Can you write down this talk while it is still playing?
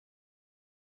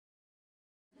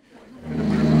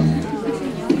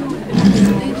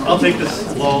I'll take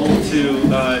this lull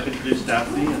to introduce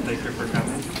Daphne and thank her for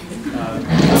coming.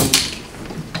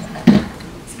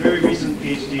 Very recent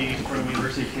PhD from the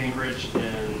University of Cambridge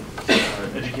in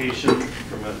education,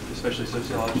 from especially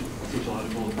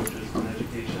sociological approaches in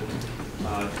education.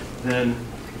 Then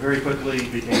very quickly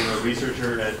became a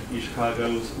researcher at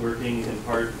UChicago, working in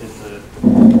part in the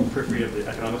periphery of the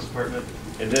economics department.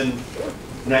 And then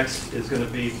next is going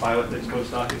to be bioethics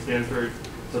postdoc at Stanford.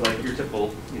 So like your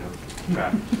typical,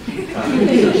 track. So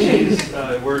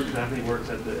Daphne works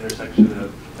at the intersection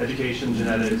of education,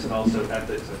 genetics, and also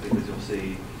ethics, I think, as you'll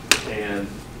see. And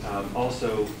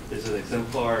also is an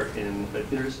exemplar in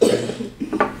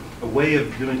a way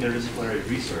of doing interdisciplinary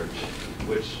research,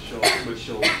 which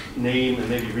she'll name and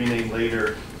maybe rename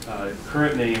later,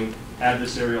 current name,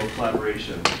 adversarial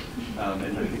collaboration.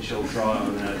 And I think she'll draw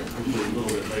on that hopefully a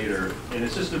little bit later. And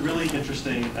it's just a really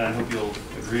interesting, and I hope you'll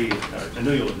agree, I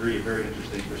know you'll agree, very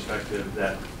interesting perspective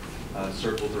that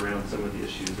circles around some of the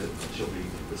issues that she'll be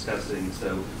discussing.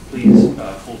 So please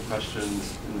hold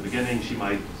questions in the beginning. She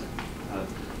might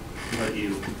let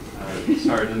you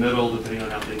start in the middle, depending on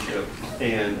how things go.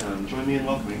 And join me in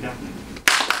welcoming Daphne.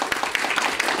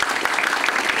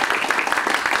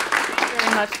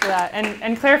 Much for that.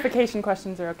 And clarification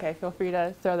questions are okay. Feel free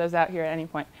to throw those out here at any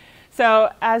point.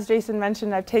 So as Jason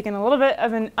mentioned, I've taken a little bit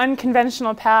of an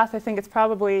unconventional path. I think it's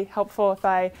probably helpful if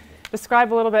I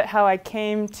describe a little bit how I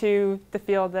came to the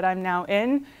field that I'm now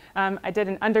in. I did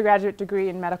an undergraduate degree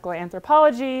in medical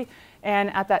anthropology,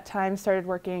 and at that time started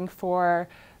working for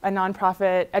a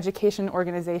nonprofit education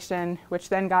organization, which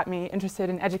then got me interested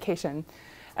in education.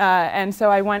 And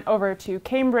so I went over to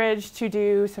Cambridge to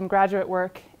do some graduate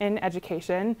work in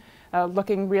education,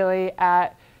 looking really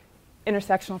at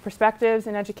intersectional perspectives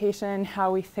in education,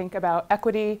 how we think about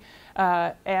equity,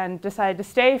 and decided to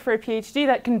stay for a PhD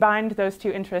that combined those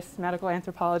two interests, medical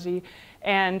anthropology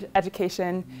and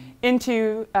education,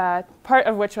 into part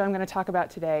of which I'm going to talk about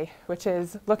today, which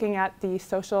is looking at the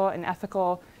social and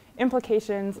ethical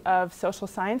implications of social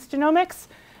science genomics.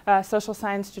 Social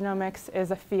science genomics is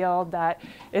a field that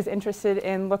is interested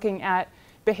in looking at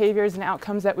behaviors and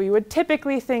outcomes that we would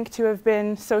typically think to have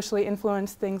been socially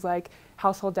influenced, things like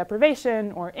household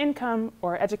deprivation or income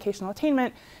or educational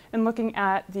attainment, and looking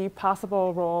at the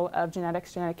possible role of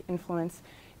genetics, genetic influence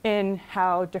in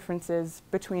how differences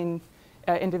between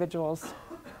individuals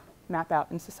map out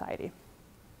in society.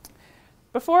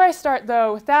 Before I start,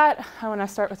 though, with that, I want to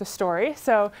start with a story.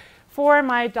 So for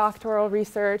my doctoral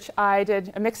research, I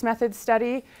did a mixed methods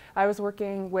study. I was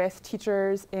working with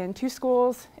teachers in 2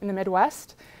 schools in the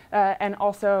Midwest and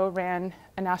also ran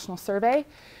a national survey.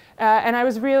 And I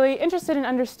was really interested in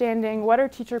understanding what are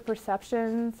teacher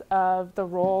perceptions of the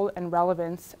role and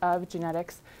relevance of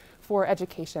genetics for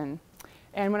education.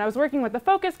 And when I was working with the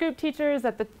focus group teachers,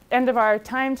 at the end of our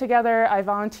time together, I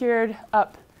volunteered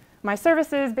up my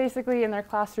services basically in their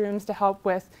classrooms to help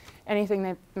with anything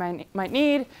they might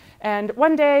need. And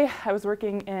one day I was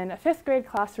working in a 5th grade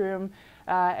classroom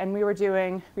and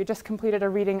we just completed a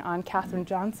reading on Katherine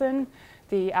Johnson,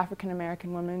 the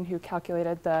African-American woman who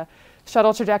calculated the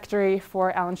shuttle trajectory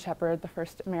for Alan Shepard, the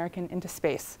first American into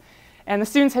space. And the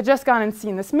students had just gone and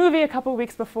seen this movie a couple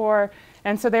weeks before,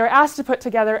 and so they were asked to put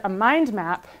together a mind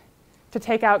map to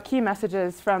take out key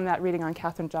messages from that reading on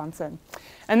Katherine Johnson.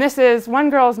 And this is one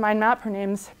girl's mind map. Her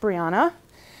name's Brianna.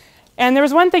 And there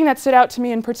was one thing that stood out to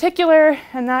me in particular,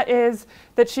 and that is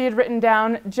that she had written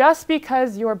down, just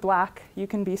because you're black, you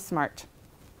can be smart.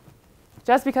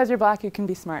 Just because you're black, you can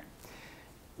be smart.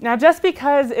 Now, just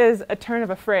because is a turn of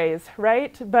a phrase,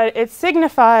 right? But it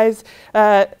signifies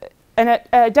and it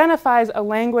identifies a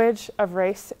language of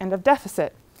race and of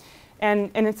deficit.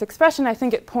 And in its expression, I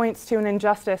think it points to an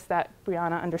injustice that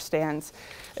Brianna understands.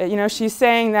 She's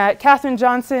saying that Katherine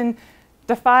Johnson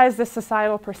defies the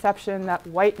societal perception that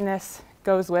whiteness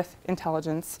goes with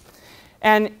intelligence.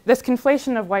 And this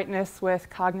conflation of whiteness with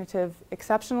cognitive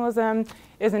exceptionalism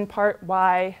is in part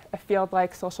why a field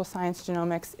like social science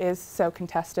genomics is so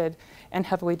contested and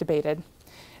heavily debated.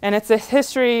 And it's a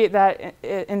history that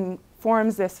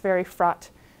informs this very fraught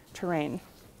terrain.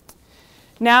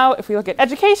 Now, if we look at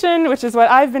education, which is what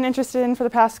I've been interested in for the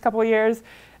past couple of years,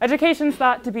 education is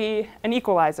thought to be an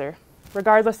equalizer.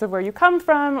 Regardless of where you come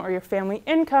from or your family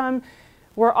income,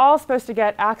 we're all supposed to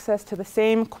get access to the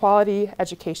same quality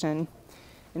education.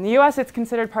 In the US, it's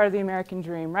considered part of the American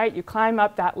dream, right? You climb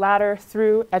up that ladder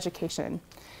through education.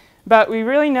 But we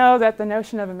really know that the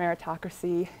notion of a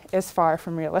meritocracy is far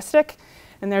from realistic,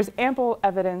 and there's ample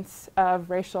evidence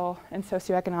of racial and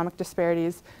socioeconomic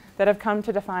disparities that have come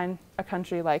to define a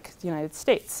country like the United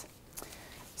States.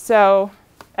 So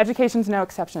education's no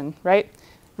exception, right?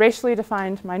 Racially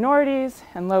defined minorities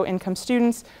and low-income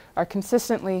students are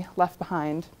consistently left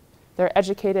behind. They're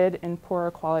educated in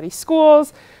poorer quality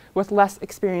schools with less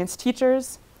experienced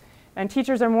teachers, and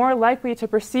teachers are more likely to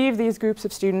perceive these groups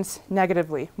of students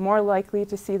negatively, more likely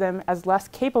to see them as less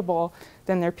capable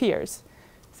than their peers.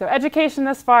 So education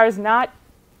thus far is not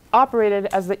operated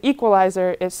as the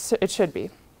equalizer it should be.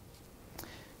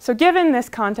 So given this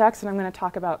context, and I'm going to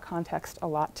talk about context a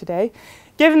lot today,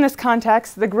 given this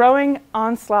context, the growing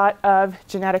onslaught of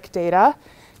genetic data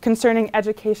concerning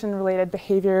education-related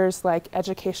behaviors like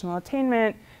educational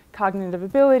attainment, cognitive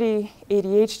ability,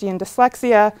 ADHD, and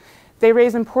dyslexia, they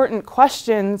raise important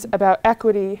questions about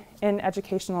equity in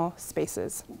educational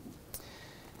spaces.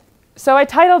 So I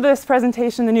titled this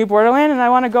presentation The New Borderland, and I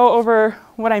want to go over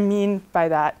what I mean by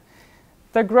that.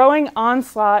 The growing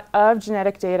onslaught of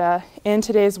genetic data in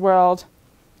today's world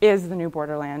is the new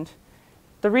borderland.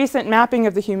 The recent mapping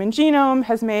of the human genome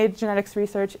has made genetics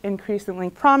research increasingly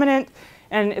prominent,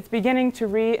 and it's beginning to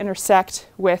re-intersect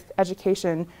with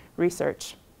education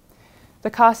research. The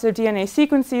cost of DNA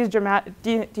sequencing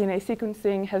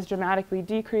has dramatically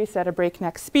decreased at a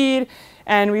breakneck speed,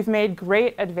 and we've made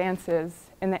great advances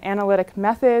in the analytic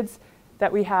methods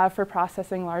that we have for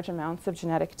processing large amounts of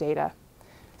genetic data.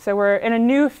 So we're in a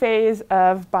new phase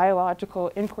of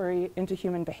biological inquiry into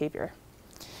human behavior.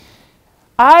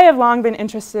 I have long been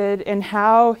interested in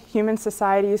how human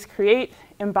societies create,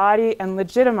 embody, and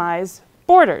legitimize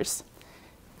borders,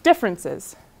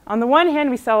 differences. On the one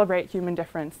hand, we celebrate human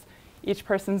difference. Each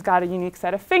person's got a unique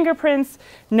set of fingerprints.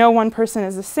 No one person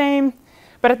is the same.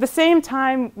 But at the same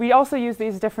time, we also use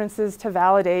these differences to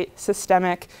validate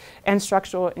systemic and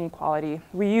structural inequality.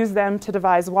 We use them to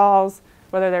devise walls,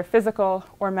 whether they're physical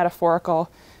or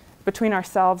metaphorical, between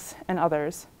ourselves and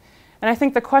others. And I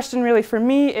think the question really for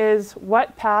me is,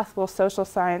 what path will social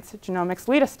science genomics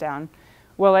lead us down?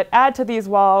 Will it add to these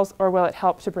walls, or will it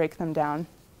help to break them down?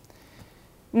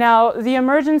 Now, the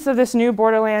emergence of this new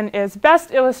borderland is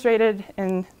best illustrated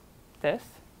in this.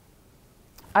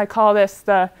 I call this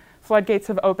the floodgates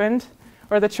have opened,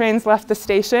 or the train's left the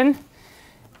station.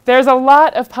 There's a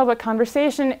lot of public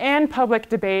conversation and public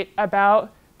debate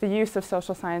about the use of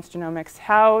social science genomics,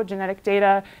 how genetic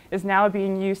data is now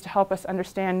being used to help us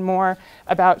understand more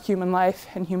about human life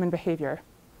and human behavior.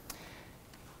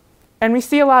 And we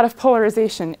see a lot of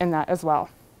polarization in that as well.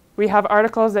 We have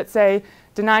articles that say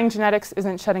denying genetics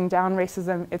isn't shutting down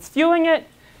racism, it's fueling it,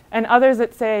 and others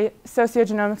that say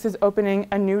sociogenomics is opening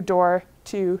a new door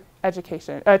to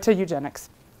education, to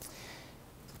eugenics.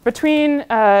 Between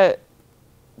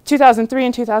 2003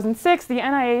 and 2006, the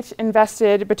NIH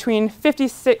invested between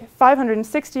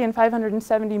 $560 and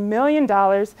 $570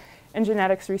 million in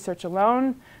genetics research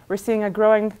alone. We're seeing a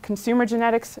growing consumer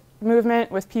genetics movement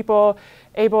with people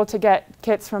able to get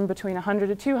kits from between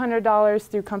 $100 to $200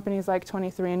 through companies like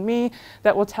 23andMe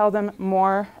that will tell them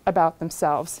more about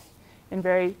themselves in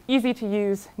very easy to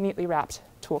use, neatly wrapped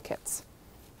toolkits.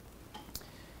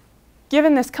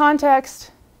 Given this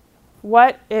context,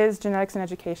 what is genetics in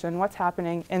education? What's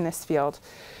happening in this field?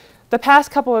 The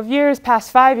past couple of years,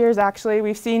 past 5 years actually,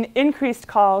 we've seen increased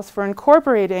calls for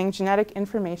incorporating genetic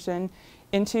information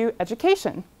into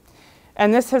education.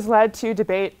 And this has led to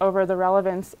debate over the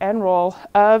relevance and role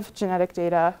of genetic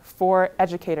data for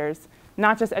educators,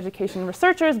 not just education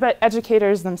researchers, but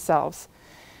educators themselves.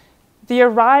 The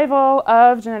arrival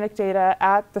of genetic data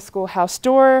at the schoolhouse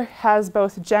door has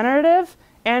both generative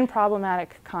and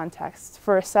problematic contexts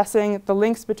for assessing the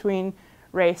links between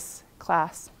race,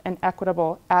 class, and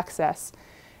equitable access.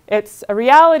 It's a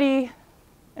reality,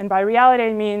 and by reality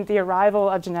I mean the arrival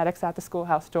of genetics at the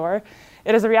schoolhouse door.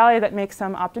 It is a reality that makes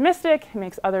some optimistic,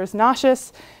 makes others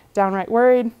nauseous, downright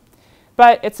worried.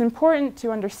 But it's important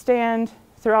to understand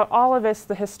throughout all of this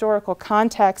the historical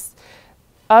context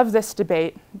of this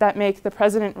debate that make the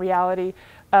present reality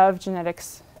of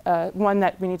genetics one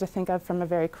that we need to think of from a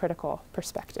very critical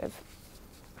perspective.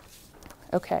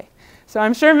 Okay, so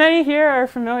I'm sure many here are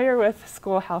familiar with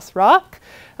Schoolhouse Rock.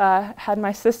 Had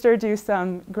my sister do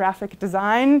some graphic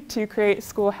design to create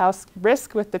Schoolhouse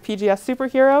Risk with the PGS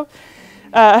superhero.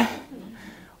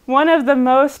 One of the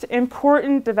most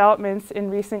important developments in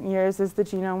recent years is the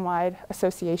Genome-Wide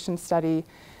Association Study,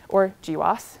 or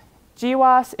GWAS.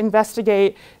 GWAS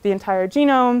investigate the entire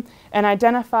genome and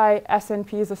identify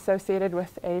SNPs associated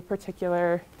with a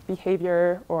particular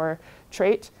behavior or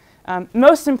trait.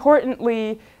 Most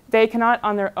importantly, they cannot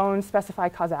on their own specify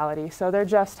causality, so they're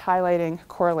just highlighting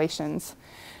correlations.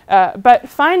 But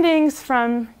findings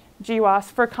from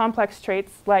GWAS for complex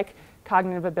traits like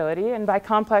cognitive ability, and by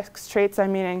complex traits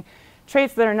I'm meaning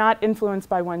traits that are not influenced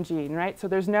by one gene, right? So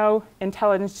there's no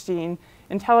intelligence gene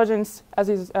intelligence, as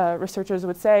these researchers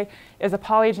would say, is a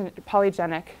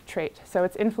polygenic trait. So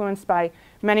it's influenced by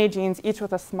many genes, each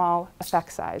with a small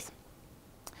effect size.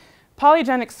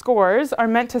 Polygenic scores are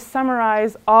meant to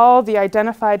summarize all the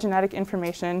identified genetic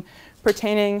information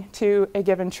pertaining to a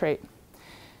given trait.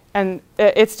 And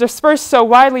it's dispersed so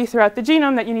widely throughout the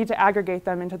genome that you need to aggregate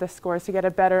them into the scores to get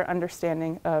a better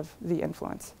understanding of the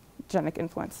influence, genetic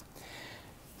influence.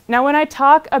 Now, when I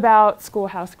talk about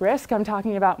schoolhouse risk, I'm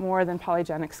talking about more than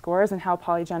polygenic scores and how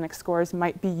polygenic scores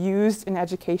might be used in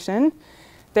education.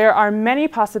 There are many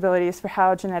possibilities for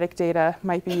how genetic data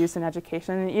might be used in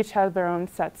education, and each have their own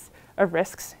sets of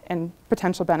risks and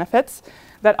potential benefits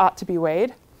that ought to be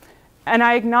weighed. And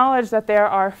I acknowledge that there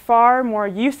are far more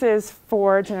uses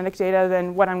for genetic data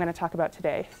than what I'm going to talk about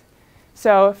today.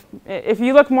 So if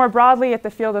you look more broadly at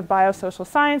the field of biosocial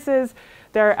sciences,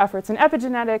 there are efforts in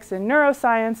epigenetics, in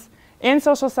neuroscience, in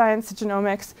social science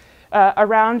genomics,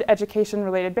 around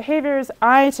education-related behaviors.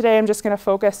 Today am just going to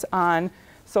focus on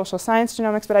social science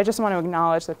genomics, but I just want to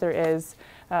acknowledge that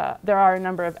there are a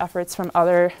number of efforts from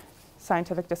other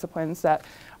scientific disciplines that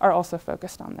are also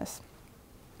focused on this.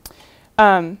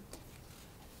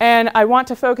 And I want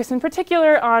to focus in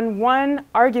particular on one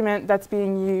argument that's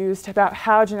being used about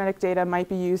how genetic data might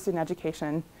be used in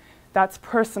education. That's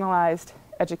personalized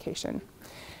education.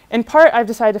 In part, I've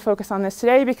decided to focus on this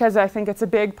today because I think it's a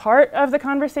big part of the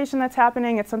conversation that's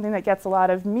happening. It's something that gets a lot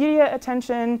of media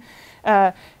attention,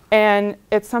 and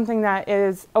it's something that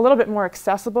is a little bit more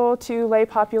accessible to lay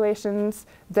populations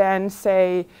than,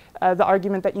 say, the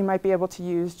argument that you might be able to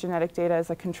use genetic data as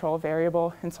a control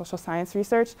variable in social science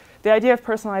research. The idea of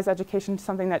personalized education is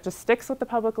something that just sticks with the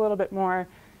public a little bit more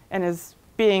and is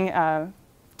being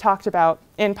talked about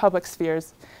in public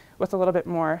spheres with a little bit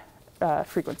more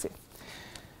frequency.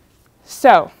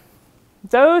 So,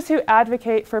 those who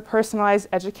advocate for personalized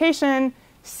education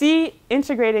see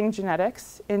integrating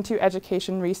genetics into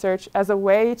education research as a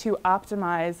way to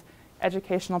optimize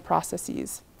educational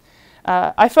processes.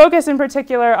 I focus in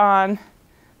particular on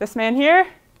this man here.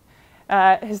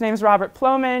 His name's Robert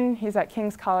Plomin. He's at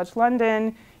King's College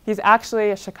London. He's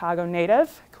actually a Chicago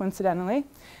native, coincidentally.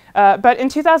 But in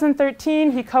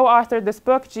 2013, he co-authored this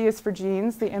book, G is for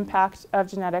Genes, The Impact of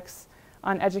Genetics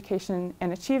on Education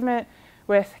and Achievement,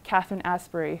 with Catherine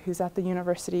Asbury, who's at the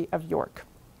University of York.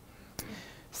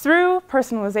 Through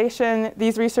personalization,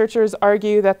 these researchers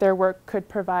argue that their work could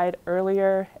provide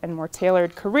earlier and more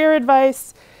tailored career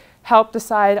advice, help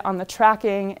decide on the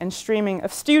tracking and streaming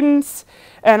of students,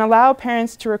 and allow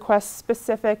parents to request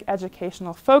specific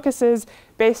educational focuses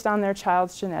based on their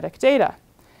child's genetic data.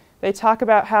 They talk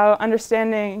about how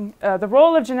understanding the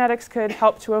role of genetics could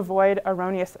help to avoid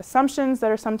erroneous assumptions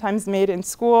that are sometimes made in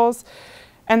schools.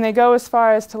 And they go as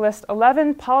far as to list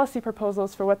 11 policy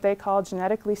proposals for what they call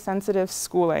genetically sensitive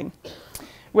schooling,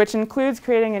 which includes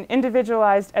creating an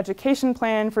individualized education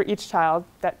plan for each child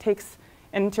that takes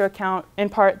into account, in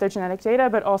part, their genetic data,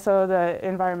 but also the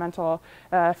environmental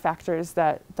factors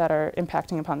that are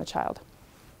impacting upon the child.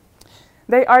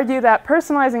 They argue that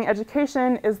personalizing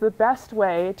education is the best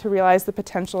way to realize the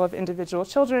potential of individual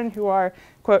children who are,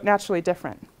 quote, naturally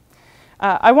different.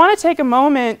 I want to take a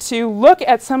moment to look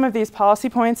at some of these policy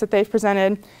points that they've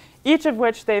presented, each of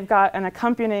which they've got an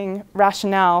accompanying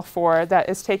rationale for that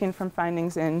is taken from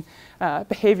findings in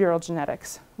behavioral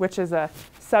genetics, which is a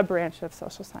sub-branch of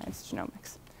social science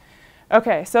genomics.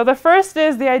 Okay, so the first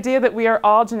is the idea that we are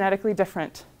all genetically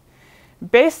different.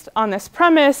 Based on this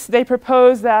premise, they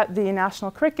propose that the national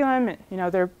curriculum,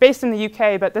 they're based in the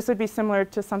UK, but this would be similar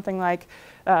to something like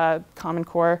Common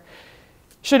Core,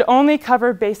 should only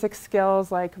cover basic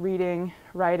skills like reading,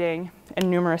 writing, and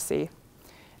numeracy.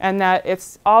 And that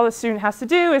all the student has to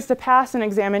do is to pass an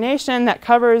examination that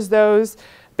covers those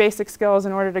basic skills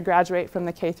in order to graduate from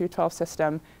the K through 12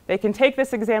 system. They can take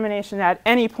this examination at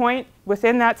any point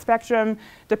within that spectrum,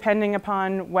 depending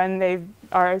upon when they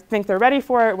think they're ready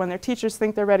for it, when their teachers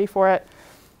think they're ready for it.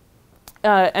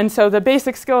 And so the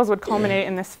basic skills would culminate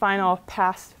in this final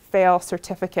pass-fail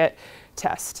certificate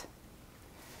test.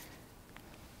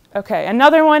 Okay,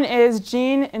 another one is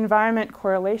gene-environment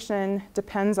correlation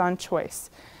depends on choice.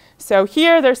 So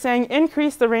here they're saying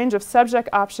increase the range of subject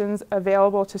options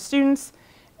available to students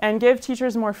and give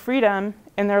teachers more freedom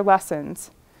in their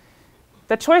lessons.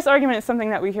 The choice argument is something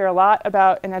that we hear a lot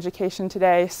about in education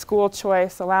today, school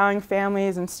choice, allowing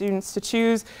families and students to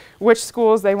choose which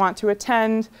schools they want to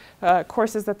attend,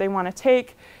 courses that they want to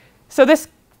take. So this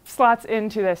slots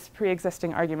into this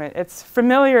pre-existing argument. It's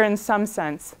familiar in some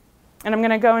sense. And I'm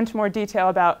going to go into more detail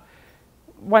about,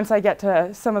 once I get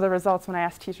to some of the results when I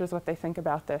ask teachers what they think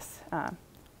about this,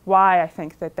 why I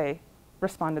think that they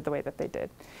responded the way that they did.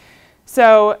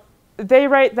 So they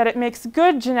write that it makes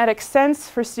good genetic sense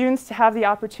for students to have the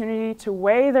opportunity to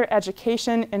weigh their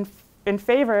education in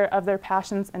favor of their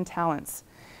passions and talents.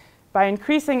 By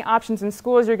increasing options in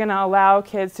schools, you're going to allow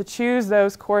kids to choose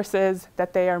those courses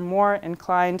that they are more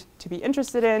inclined to be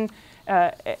interested in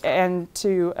and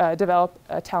to develop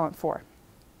a talent for.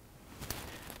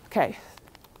 Okay,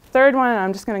 third one, and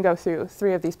I'm just going to go through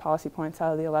 3 of these policy points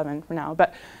out of the 11 for now.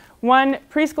 But 1,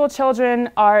 preschool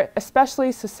children are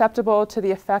especially susceptible to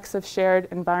the effects of shared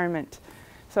environment.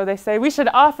 So they say we should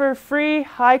offer free,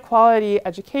 high-quality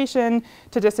education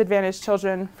to disadvantaged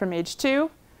children from age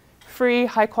 2, free,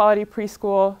 high-quality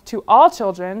preschool to all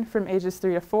children from ages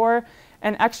 3 to 4,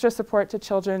 and extra support to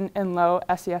children in low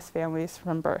SES families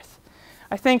from birth.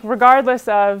 I think regardless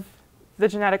of the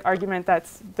genetic argument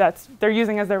that's they're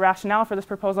using as their rationale for this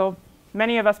proposal,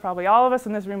 many of us, probably all of us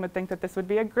in this room, would think that this would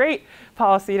be a great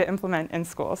policy to implement in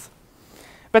schools.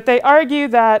 But they argue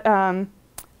that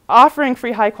offering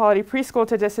free high-quality preschool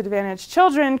to disadvantaged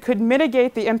children could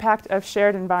mitigate the impact of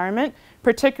shared environment,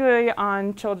 particularly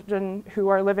on children who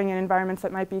are living in environments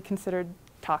that might be considered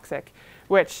toxic,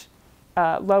 which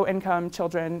low-income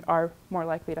children are more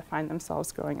likely to find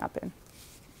themselves growing up in.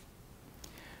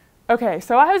 Okay,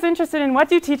 so I was interested in what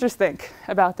do teachers think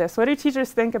about this? What do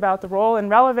teachers think about the role and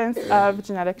relevance of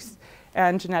genetics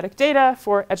and genetic data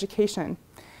for education?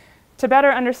 To better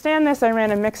understand this, I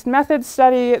ran a mixed methods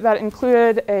study that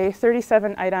included a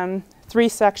 37-item,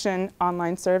 3-section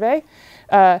online survey,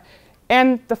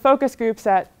 and the focus groups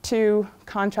at 2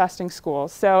 contrasting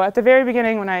schools. So at the very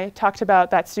beginning, when I talked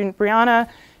about that student, Brianna,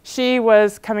 she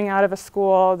was coming out of a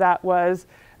school that was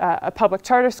a public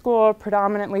charter school,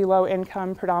 predominantly low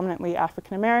income, predominantly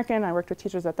African American. I worked with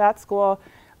teachers at that school.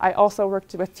 I also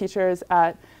worked with teachers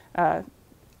at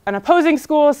an opposing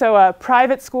school, so a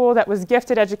private school that was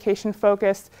gifted education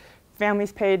focused.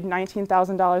 Families paid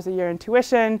 $19,000 a year in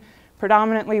tuition,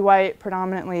 predominantly white,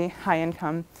 predominantly high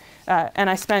income. And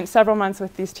I spent several months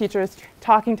with these teachers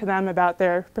talking to them about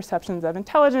their perceptions of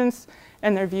intelligence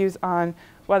and their views on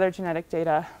whether genetic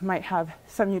data might have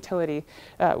some utility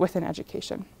within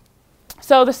education.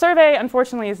 So the survey,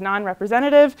 unfortunately, is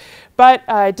non-representative, but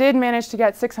I did manage to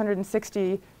get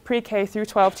 660 pre-K through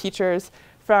 12 teachers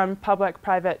from public,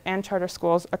 private, and charter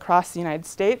schools across the United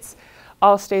States,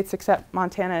 all states except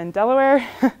Montana and Delaware.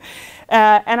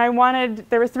 And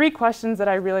there were 3 questions that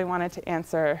I really wanted to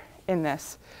answer in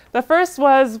this. The first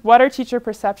was, what are teacher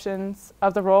perceptions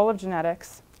of the role of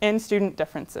genetics in student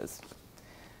differences?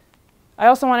 I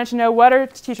also wanted to know what are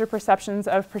teacher perceptions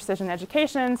of precision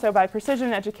education. So by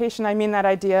precision education, I mean that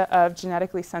idea of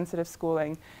genetically sensitive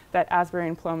schooling that Asbury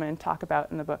and Plomin talk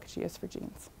about in the book G is for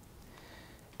Genes.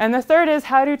 And the third is,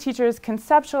 how do teachers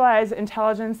conceptualize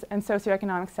intelligence and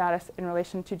socioeconomic status in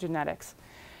relation to genetics?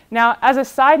 Now, as a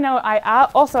side note, I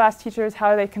also asked teachers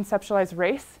how they conceptualize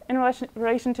race in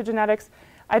relation to genetics.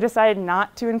 I decided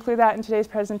not to include that in today's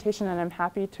presentation, and I'm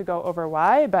happy to go over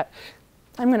why, but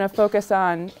I'm going to focus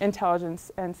on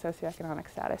intelligence and socioeconomic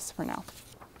status for now.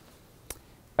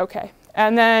 Okay,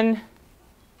 and then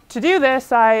to do this,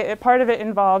 part of it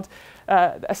involved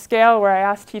a scale where I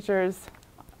asked teachers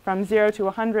from 0 to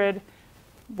 100,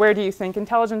 where do you think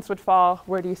intelligence would fall?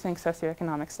 Where do you think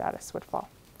socioeconomic status would fall?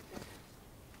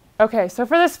 Okay, so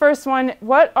for this first one,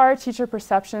 what are teacher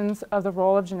perceptions of the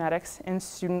role of genetics in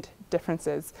student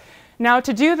differences? Now,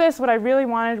 to do this, what I really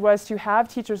wanted was to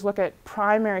have teachers look at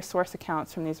primary source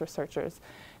accounts from these researchers.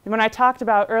 And when I talked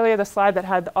about earlier the slide that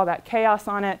had all that chaos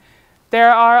on it,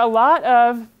 there are a lot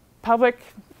of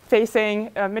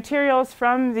public-facing materials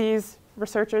from these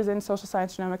researchers in social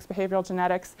science, genomics, behavioral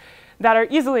genetics that are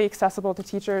easily accessible to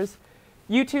teachers.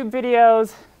 YouTube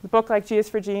videos, the book like G is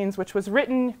for Genes, which was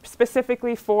written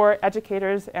specifically for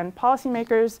educators and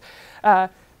policymakers.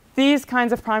 These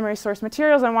kinds of primary source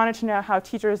materials, I wanted to know how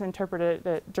teachers interpreted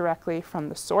it directly from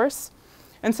the source.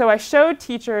 And so I showed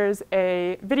teachers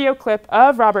a video clip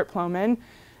of Robert Plomin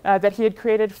that he had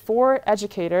created for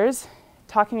educators,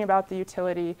 talking about the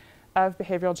utility of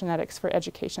behavioral genetics for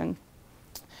education.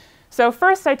 So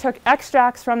first, I took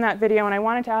extracts from that video, and I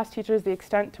wanted to ask teachers the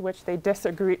extent to which they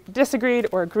disagreed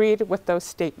or agreed with those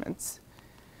statements.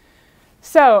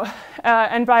 So,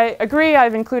 and by agree,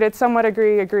 I've included somewhat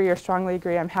agree, or strongly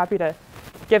agree. I'm happy to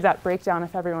give that breakdown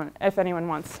if anyone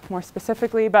wants more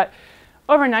specifically. But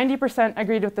over 90%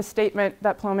 agreed with the statement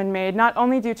that Plomin made. Not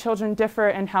only do children differ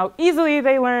in how easily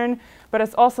they learn, but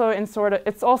it's also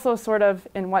sort of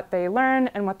in what they learn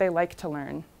and what they like to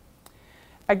learn.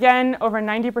 Again, over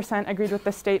 90% agreed with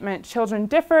the statement, children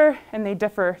differ and they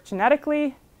differ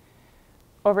genetically.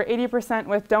 Over 80%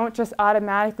 with don't just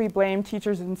automatically blame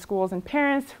teachers and schools and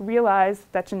parents, realize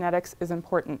that genetics is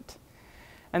important.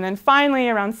 And then finally,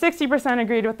 around 60%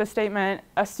 agreed with the statement,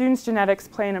 a student's genetics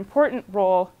play an important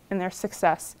role in their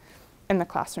success in the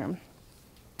classroom.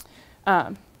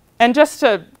 And just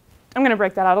to, I'm going to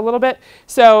break that out a little bit.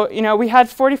 So, you know, we had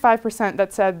 45%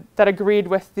 that said, that agreed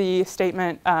with the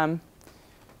statement, 47%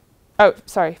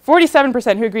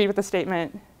 who agreed with the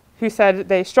statement, who said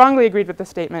they strongly agreed with the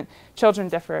statement, children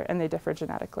differ and they differ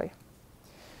genetically.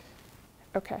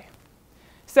 Okay.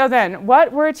 So then,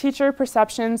 what were teacher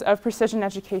perceptions of precision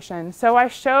education? So I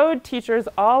showed teachers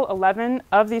all 11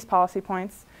 of these policy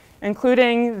points,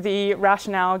 including the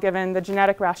rationale given, the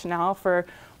genetic rationale for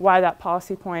why that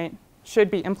policy point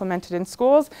should be implemented in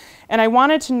schools. And I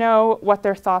wanted to know what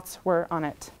their thoughts were on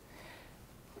it.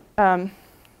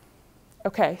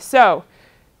 Okay, so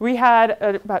we had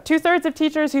about 2/3 of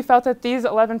teachers who felt that these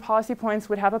 11 policy points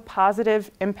would have a positive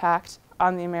impact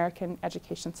on the American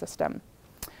education system.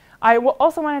 I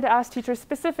also wanted to ask teachers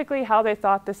specifically how they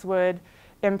thought this would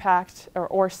impact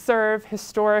or serve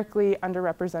historically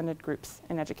underrepresented groups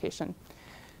in education.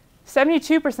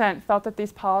 72% felt that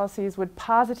these policies would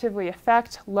positively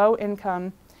affect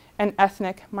low-income and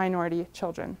ethnic minority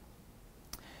children.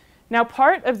 Now,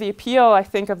 part of the appeal, I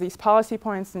think, of these policy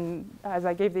points, and as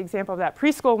I gave the example of that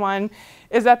preschool one,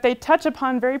 is that they touch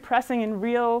upon very pressing and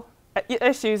real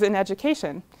issues in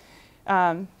education,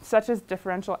 such as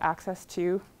differential access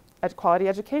to quality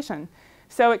education.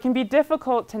 So it can be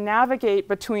difficult to navigate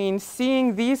between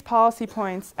seeing these policy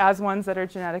points as ones that are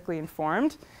genetically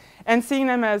informed and seeing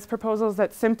them as proposals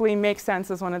that simply make sense,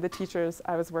 as one of the teachers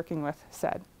I was working with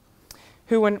said.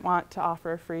 Who wouldn't want to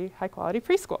offer a free, high-quality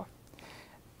preschool?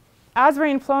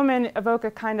 Asbury and Plomin evoke a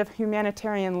kind of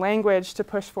humanitarian language to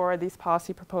push forward these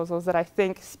policy proposals that I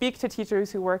think speak to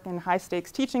teachers who work in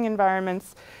high-stakes teaching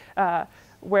environments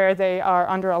where they are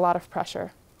under a lot of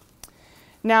pressure.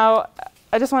 Now,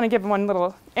 I just want to give one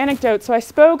little anecdote. So I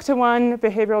spoke to one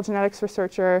behavioral genetics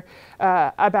researcher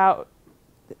about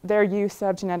their use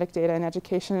of genetic data in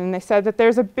education, and they said that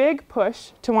there's a big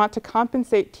push to want to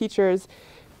compensate teachers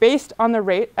based on the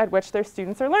rate at which their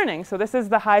students are learning. So this is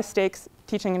the high-stakes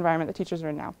teaching environment that teachers are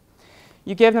in now.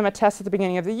 You give them a test at the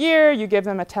beginning of the year, you give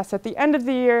them a test at the end of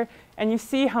the year, and you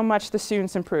see how much the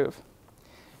students improve.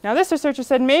 Now, this researcher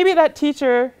said maybe that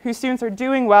teacher whose students are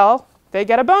doing well, they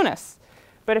get a bonus.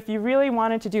 But if you really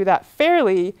wanted to do that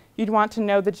fairly, you'd want to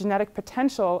know the genetic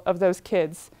potential of those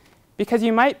kids, because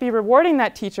you might be rewarding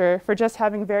that teacher for just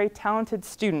having very talented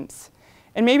students.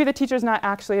 And maybe the teacher's not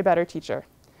actually a better teacher.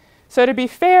 So to be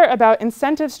fair about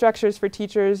incentive structures for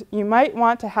teachers, you might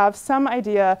want to have some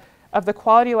idea of the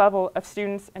quality level of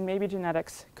students, and maybe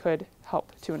genetics could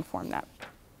help to inform that.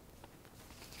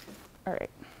 All right.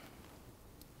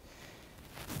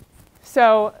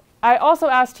 So I also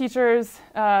asked teachers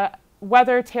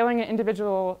whether tailoring an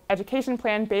individual education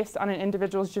plan based on an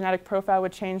individual's genetic profile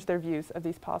would change their views of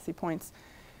these policy points.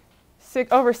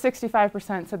 Over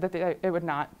 65% said that it would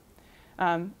not.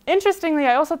 Interestingly,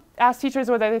 I also asked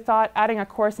teachers whether they thought adding a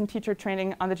course in teacher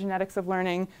training on the genetics of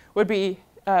learning would be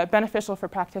beneficial for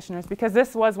practitioners, because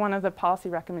this was one of the policy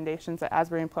recommendations that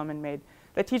Asbury and Plomin made,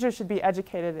 that teachers should be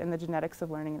educated in the genetics of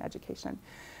learning and education.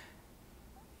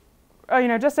 You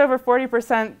know, just over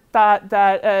 40% thought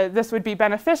that this would be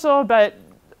beneficial, but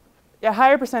a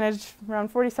higher percentage,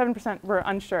 around 47%, were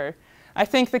unsure. I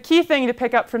think the key thing to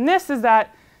pick up from this is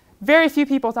that very few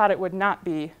people thought it would not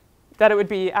be, that it would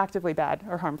be actively bad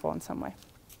or harmful in some way.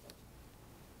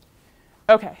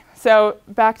 Okay, so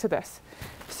back to this.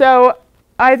 So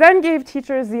I then gave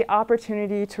teachers the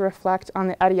opportunity to reflect on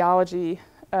the etiology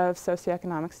of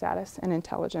socioeconomic status and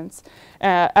intelligence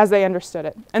as they understood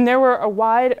it. And there were a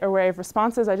wide array of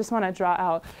responses. I just want to draw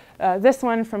out this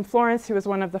one from Florence, who was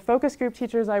one of the focus group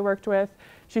teachers I worked with.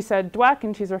 She said Dweck,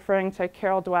 and she's referring to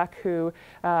Carol Dweck, who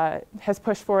has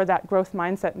pushed forward that growth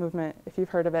mindset movement, if you've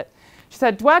heard of it. She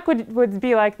said Dweck would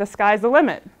be like the sky's the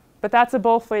limit, but that's a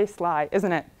bull-faced lie,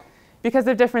 isn't it? Because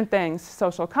of different things,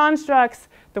 social constructs,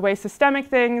 the way systemic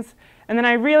things. And then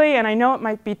I know it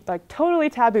might be like totally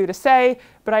taboo to say,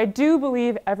 but I do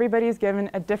believe everybody's given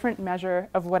a different measure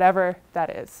of whatever that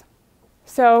is.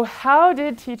 So how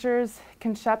did teachers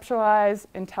conceptualize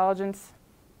intelligence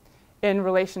in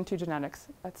relation to genetics?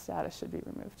 That status should be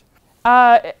removed.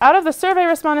 Out of the survey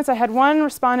respondents, I had one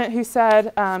respondent who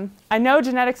said, I know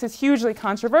genetics is hugely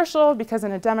controversial because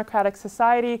in a democratic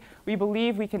society, we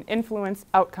believe we can influence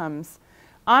outcomes.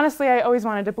 Honestly, I always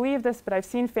wanted to believe this, but I've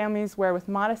seen families where with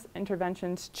modest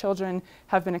interventions, children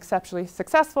have been exceptionally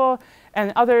successful,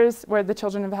 and others where the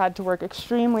children have had to work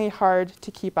extremely hard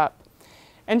to keep up.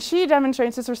 And she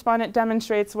demonstrates, this respondent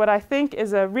demonstrates what I think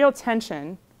is a real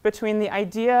tension between the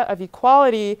idea of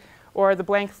equality or the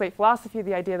blank slate philosophy,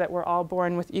 the idea that we're all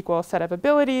born with equal set of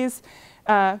abilities,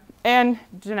 and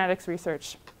genetics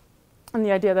research, and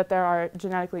the idea that there are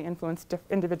genetically influenced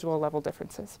individual level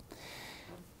differences.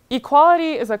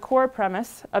 Equality is a core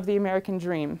premise of the American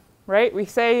dream, right? We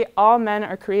say all men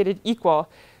are created equal.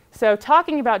 So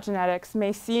talking about genetics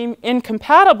may seem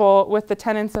incompatible with the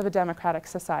tenets of a democratic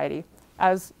society,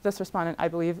 as this respondent, I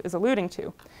believe, is alluding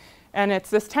to. And it's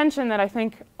this tension that I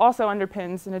think also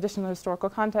underpins, in addition to the historical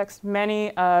context,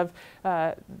 many of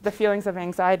the feelings of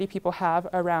anxiety people have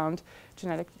around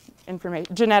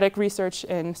genetic research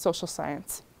in social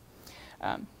science.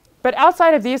 But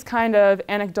outside of these kind of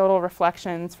anecdotal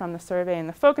reflections from the survey and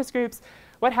the focus groups,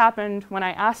 what happened when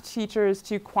I asked teachers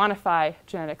to quantify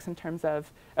genetics in terms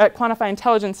of, quantify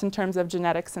intelligence in terms of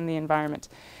genetics and the environment?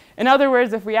 In other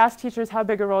words, if we ask teachers how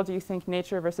big a role do you think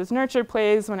nature versus nurture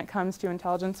plays when it comes to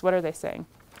intelligence, what are they saying?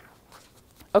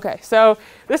 Okay, so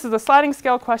this is a sliding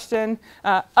scale question.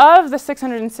 Of the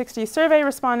 660 survey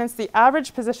respondents, the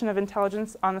average position of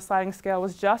intelligence on the sliding scale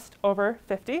was just over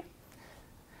 50.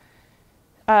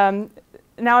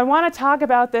 Now I want to talk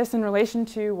about this in relation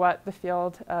to what the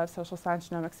field of social science,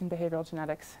 genomics, and behavioral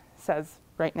genetics says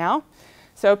right now.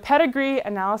 So pedigree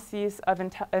analyses of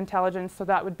intelligence, so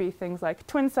that would be things like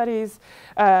twin studies,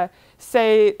 have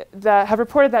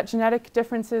reported that genetic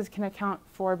differences can account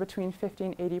for between 50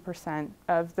 and 80%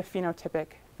 of the phenotypic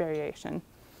variation.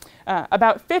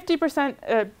 About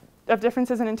 50% of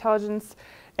differences in intelligence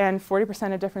and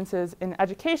 40% of differences in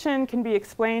education can be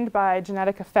explained by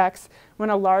genetic effects when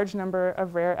a large number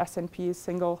of rare SNPs,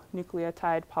 single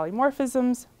nucleotide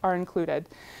polymorphisms, are included.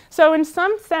 So in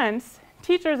some sense,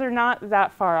 teachers are not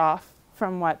that far off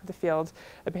from what the field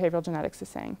of behavioral genetics is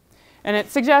saying. And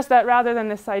it suggests that rather than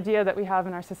this idea that we have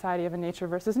in our society of a nature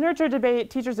versus nurture debate,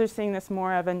 teachers are seeing this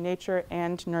more of a nature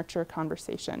and nurture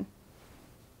conversation.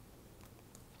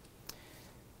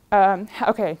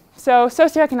 Okay, so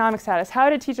socioeconomic status. How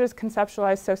did teachers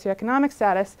conceptualize socioeconomic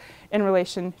status in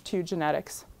relation to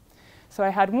genetics? So I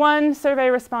had one survey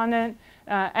respondent,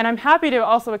 and I'm happy to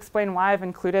also explain why I've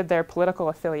included their political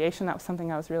affiliation. That was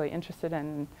something I was really interested in,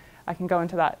 and I can go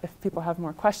into that if people have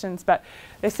more questions. But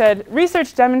they said,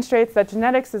 research demonstrates that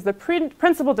genetics is the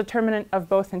principal determinant of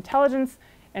both intelligence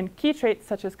and key traits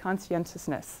such as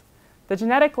conscientiousness. The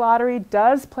genetic lottery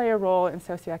does play a role in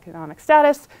socioeconomic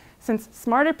status, since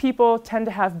smarter people tend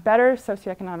to have better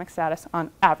socioeconomic status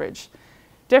on average.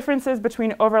 Differences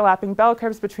between overlapping bell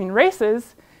curves between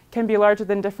races can be larger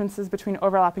than differences between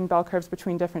overlapping bell curves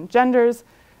between different genders.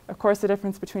 Of course, the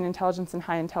difference between intelligence and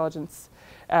high intelligence.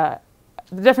 The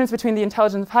difference between the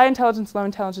intelligence of high intelligence, low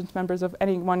intelligence members of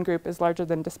any one group is larger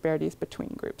than disparities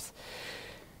between groups.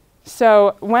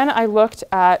 So when I looked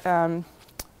at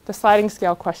the sliding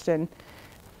scale question,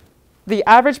 the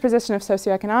average position of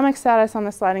socioeconomic status on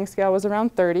the sliding scale was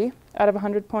around 30 out of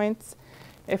 100 points.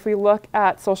 If we look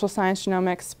at social science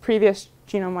genomics, previous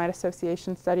genome-wide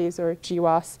association studies, or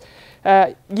GWAS,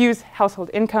 use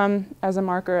household income as a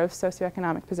marker of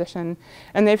socioeconomic position.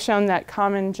 And they've shown that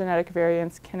common genetic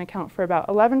variance can account for about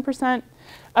 11%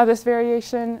 of this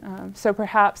variation. So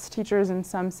perhaps teachers, in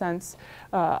some sense,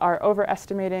 are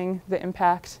overestimating the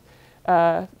impact.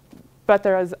 But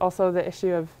there is also the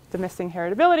issue of the missing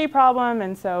heritability problem,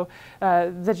 and so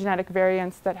the genetic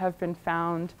variants that have been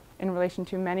found in relation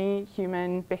to many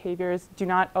human behaviors do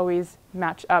not always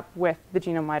match up with the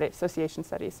genome-wide association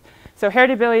studies. So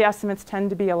heritability estimates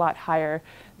tend to be a lot higher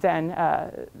than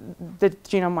the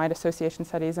genome-wide association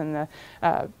studies and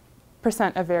the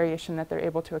percent of variation that they're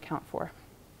able to account for.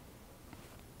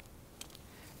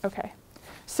 Okay,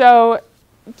 so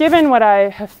given what I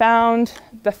have found,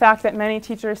 the fact that many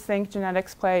teachers think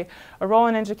genetics play a role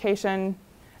in education,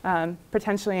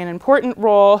 potentially an important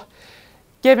role,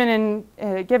 given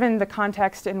the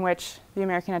context in which the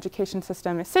American education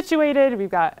system is situated, we've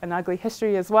got an ugly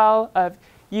history as well of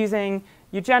using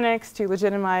eugenics to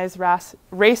legitimize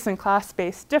race and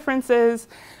class-based differences.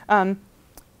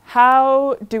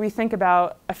 How do we think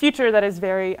about a future that is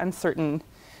very uncertain?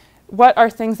 What are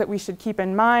things that we should keep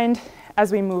in mind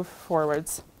as we move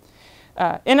forwards?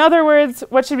 In other words,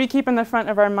 what should we keep in the front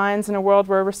of our minds in a world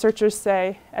where researchers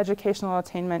say educational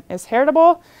attainment is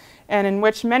heritable, and in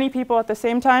which many people at the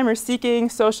same time are seeking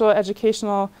social,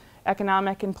 educational,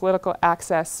 economic, and political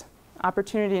access,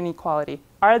 opportunity, and equality?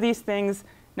 Are these things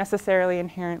necessarily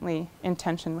inherently in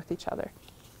tension with each other?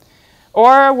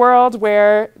 Or a world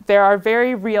where there are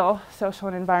very real social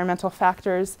and environmental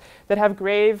factors that have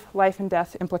grave life and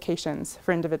death implications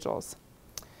for individuals,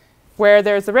 where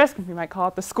there's a risk, we might call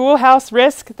it the schoolhouse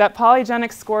risk, that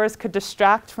polygenic scores could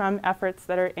distract from efforts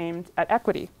that are aimed at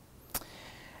equity.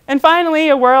 And finally,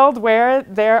 a world where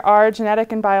there are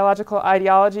genetic and biological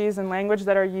ideologies and language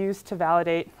that are used to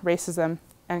validate racism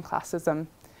and classism.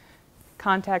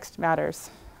 Context matters.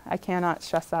 I cannot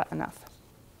stress that enough.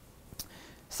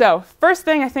 So, first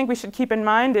thing I think we should keep in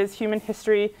mind is human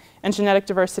history and genetic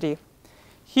diversity.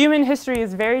 Human history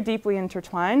is very deeply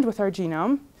intertwined with our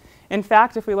genome. In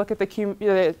fact, if we look at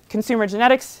the consumer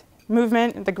genetics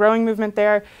movement, the growing movement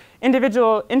there,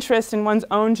 individual interest in one's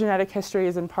own genetic history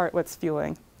is in part what's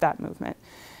fueling that movement.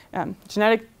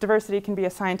 Genetic diversity can be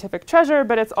a scientific treasure,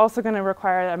 but it's also going to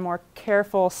require a more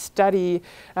careful study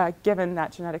given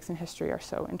that genetics and history are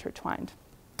so intertwined.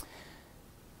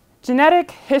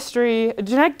 Genetic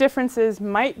differences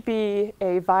might be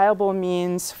a viable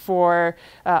means for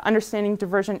understanding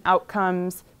divergent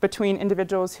outcomes between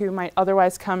individuals who might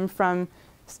otherwise come from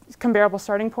comparable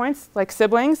starting points, like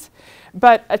siblings,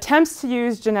 but attempts to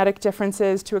use genetic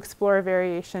differences to explore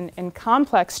variation in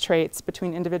complex traits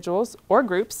between individuals or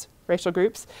groups, racial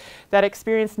groups, that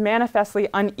experience manifestly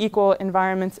unequal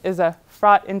environments is a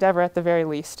fraught endeavor at the very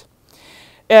least.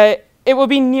 It will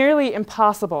be nearly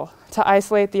impossible to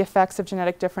isolate the effects of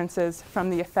genetic differences from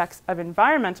the effects of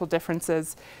environmental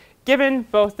differences, given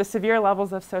both the severe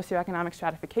levels of socioeconomic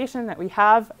stratification that we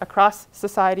have across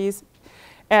societies,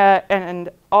 and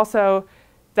also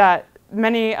that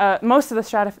a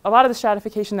lot of the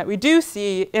stratification that we do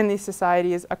see in these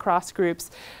societies across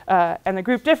groups, and the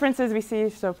group differences we see,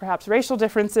 so perhaps racial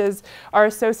differences, are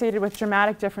associated with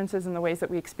dramatic differences in the ways that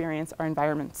we experience our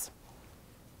environments.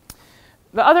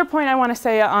 The other point I want to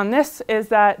say on this is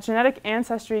that genetic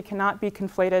ancestry cannot be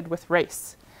conflated with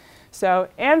race. So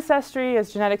ancestry,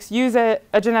 as geneticists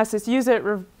use it,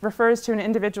 refers to an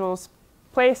individual's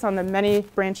place on the many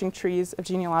branching trees of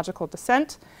genealogical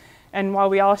descent. And while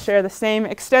we all share the same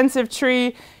extensive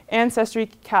tree, ancestry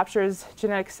captures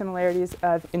genetic similarities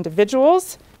of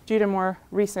individuals due to more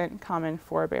recent common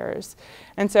forebears.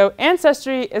 And so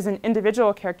ancestry is an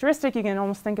individual characteristic. You can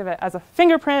almost think of it as a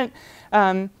fingerprint,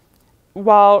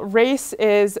 while race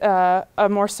is a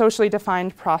more socially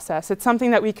defined process. It's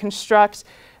something that we construct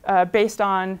based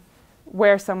on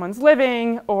where someone's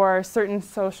living or certain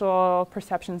social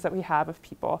perceptions that we have of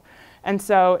people. And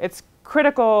so it's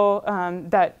critical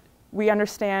that we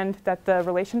understand that the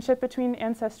relationship between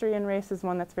ancestry and race is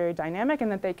one that's very dynamic and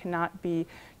that they cannot be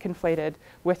conflated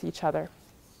with each other.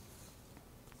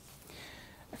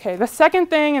 Okay, the second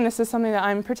thing, and this is something that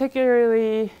I'm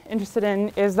particularly interested in,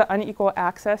 is the unequal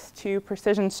access to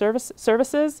precision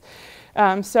services.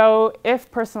 So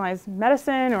if personalized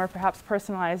medicine or perhaps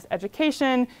personalized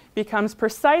education becomes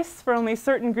precise for only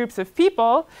certain groups of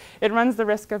people, it runs the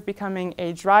risk of becoming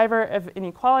a driver of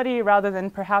inequality rather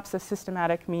than perhaps a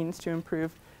systematic means to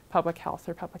improve public health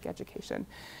or public education.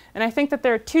 And I think that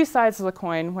there are two sides of the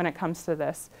coin when it comes to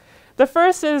this. The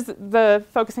first is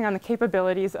focusing on the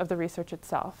capabilities of the research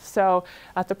itself. So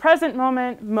at the present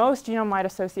moment, most genome-wide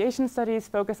association studies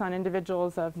focus on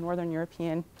individuals of Northern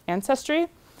European ancestry,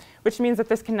 which means that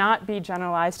this cannot be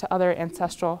generalized to other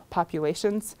ancestral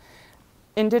populations.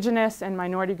 Indigenous and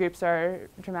minority groups are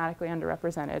dramatically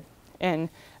underrepresented in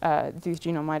these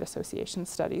genome-wide association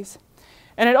studies.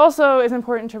 And it also is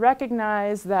important to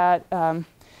recognize that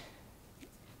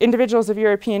individuals of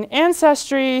European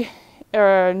ancestry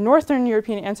Northern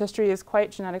European ancestry is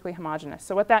quite genetically homogeneous.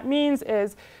 So what that means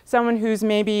is someone who's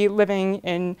maybe living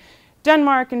in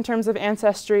Denmark in terms of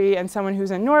ancestry and someone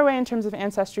who's in Norway in terms of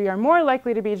ancestry are more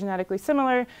likely to be genetically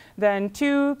similar than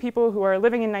two people who are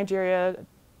living in Nigeria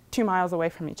 2 miles away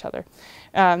from each other,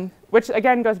 which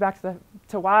again goes back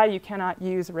to why you cannot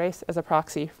use race as a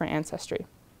proxy for ancestry.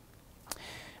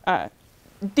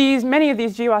 Many of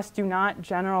these GWAS do not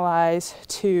generalize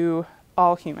to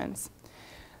all humans.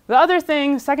 The other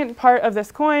thing, second part of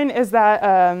this coin, is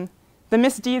that the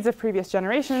misdeeds of previous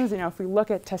generations, if we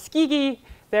look at Tuskegee,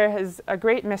 there is a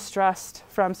great mistrust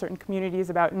from certain communities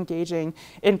about engaging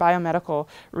in biomedical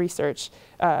research.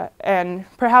 And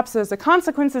perhaps as the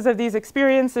consequences of these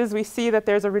experiences, we see that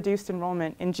there's a reduced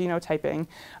enrollment in genotyping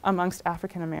amongst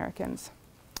African Americans.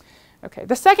 Okay,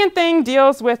 the second thing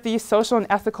deals with the social and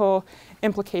ethical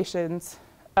implications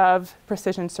of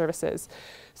precision services.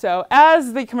 So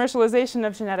as the commercialization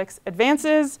of genetics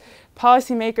advances,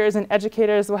 policymakers and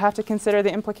educators will have to consider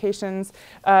the implications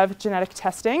of genetic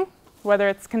testing, whether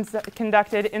it's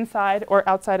conducted inside or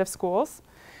outside of schools.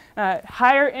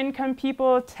 Higher income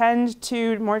people tend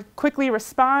to more quickly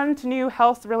respond to new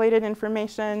health-related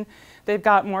information. They've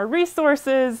got more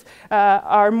resources,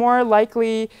 are more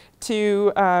likely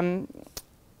to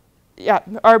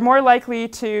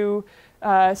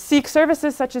seek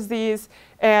services such as these,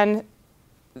 and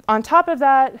on top of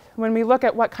that, when we look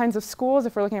at what kinds of schools,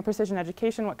 if we're looking at precision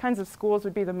education, what kinds of schools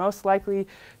would be the most likely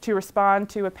to respond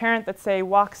to a parent that, say,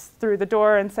 walks through the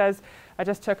door and says, I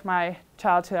just took my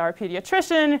child to our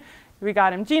pediatrician, we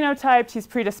got him genotyped, he's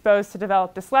predisposed to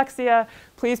develop dyslexia,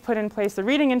 please put in place a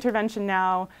reading intervention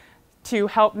now to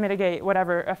help mitigate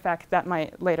whatever effect that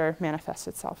might later manifest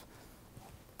itself.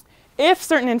 If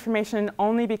certain information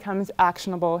only becomes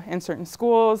actionable in certain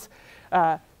schools,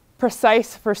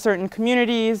 precise for certain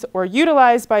communities, or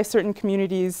utilized by certain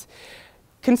communities,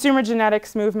 consumer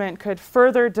genetics movement could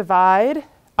further divide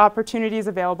opportunities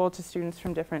available to students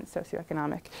from different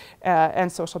socioeconomic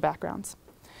and social backgrounds.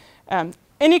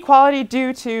 Inequality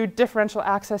due to differential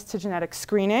access to genetic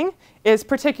screening is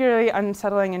particularly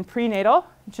unsettling in prenatal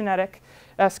genetic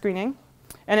screening,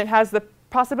 and it has the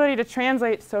possibility to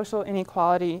translate social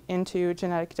inequality into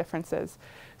genetic differences.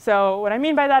 So what I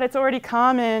mean by that, it's already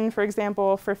common, for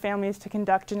example, for families to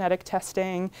conduct genetic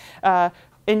testing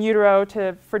in utero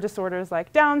for disorders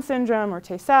like Down syndrome or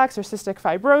Tay-Sachs or cystic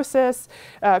fibrosis.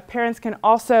 Parents can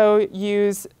also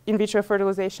use in vitro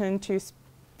fertilization to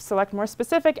select more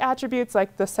specific attributes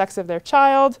like the sex of their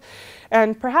child.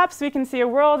 And perhaps we can see a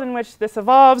world in which this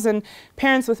evolves and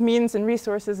parents with means and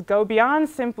resources go beyond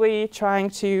simply trying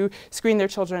to screen their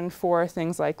children for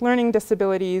things like learning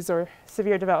disabilities or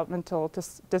severe developmental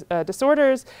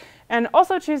disorders, and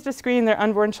also choose to screen their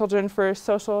unborn children for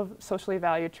socially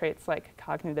valued traits like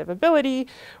cognitive ability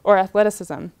or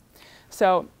athleticism.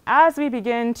 So as we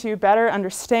begin to better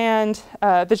understand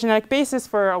the genetic basis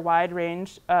for a wide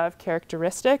range of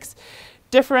characteristics,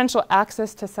 differential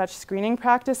access to such screening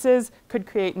practices could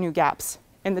create new gaps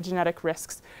in the genetic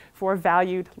risks for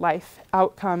valued life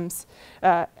outcomes.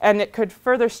 And it could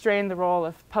further strain the role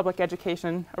of public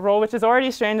education, a role which is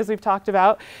already strained, as we've talked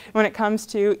about, when it comes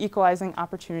to equalizing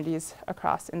opportunities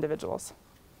across individuals.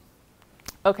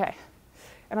 Okay,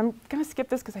 and I'm going to skip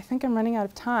this because I think I'm running out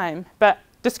of time. But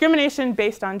discrimination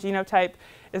based on genotype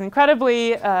is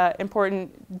incredibly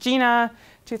important. GINA,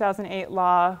 2008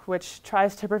 law, which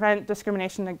tries to prevent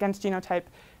discrimination against genotype,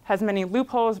 has many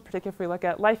loopholes, particularly if we look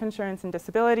at life insurance and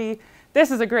disability. This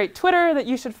is a great Twitter that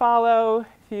you should follow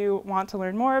if you want to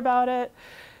learn more about it.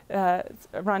 It's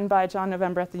run by John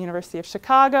November at the University of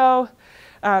Chicago.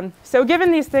 So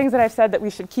given these things that I've said that we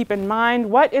should keep in mind,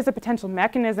 what is a potential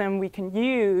mechanism we can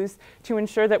use to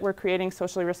ensure that we're creating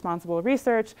socially responsible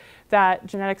research, that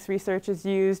genetics research is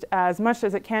used as much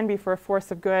as it can be for a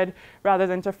force of good rather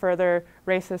than to further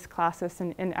racist, classist,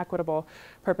 and inequitable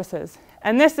purposes?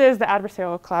 And this is the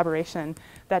adversarial collaboration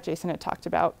that Jason had talked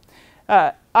about.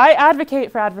 I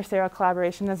advocate for adversarial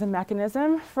collaboration as a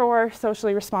mechanism for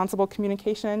socially responsible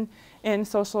communication in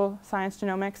social science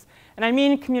genomics. And I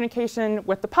mean communication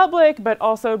with the public, but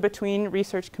also between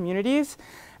research communities.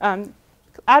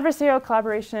 Adversarial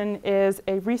collaboration is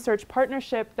a research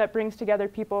partnership that brings together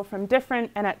people from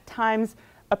different and at times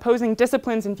opposing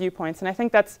disciplines and viewpoints. And I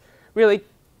think that's really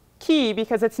key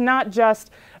because it's not just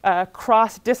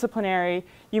cross-disciplinary.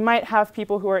 You might have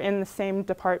people who are in the same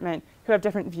department who have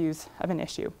different views of an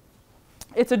issue.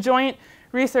 It's a joint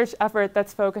research effort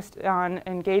that's focused on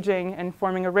engaging and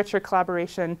forming a richer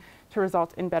collaboration to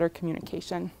result in better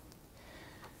communication.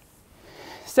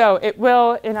 So it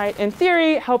will, in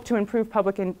theory, help to improve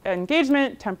public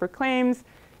engagement, temper claims,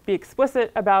 be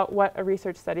explicit about what a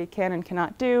research study can and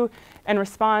cannot do, and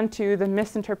respond to the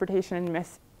misinterpretation and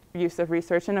misuse of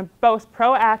research in a both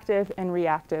proactive and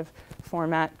reactive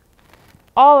format,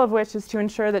 all of which is to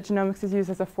ensure that genomics is used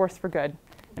as a force for good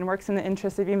and works in the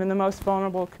interests of even the most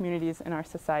vulnerable communities in our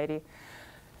society.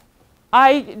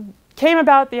 I came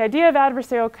about the idea of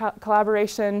adversarial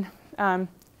collaboration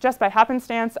just by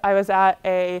happenstance. I was at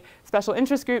a special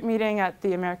interest group meeting at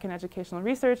the American Educational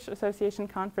Research Association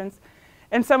conference,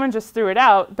 and someone just threw it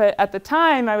out. But at the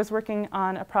time, I was working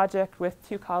on a project with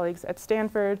two colleagues at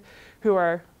Stanford who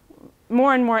are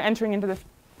more and more entering into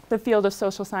the field of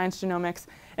social science genomics.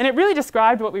 And it really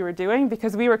described what we were doing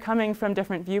because we were coming from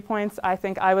different viewpoints. I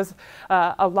think I was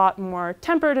a lot more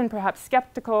tempered and perhaps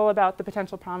skeptical about the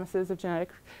potential promises of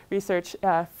genetic research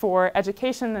for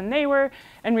education than they were.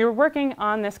 And we were working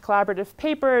on this collaborative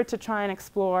paper to try and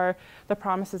explore the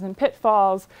promises and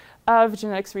pitfalls of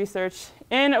genetics research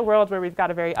in a world where we've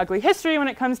got a very ugly history when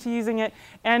it comes to using it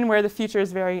and where the future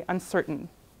is very uncertain.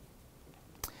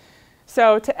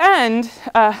 So to end,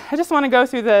 I just want to go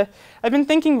through I've been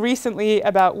thinking recently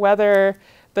about whether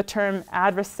the term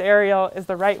adversarial is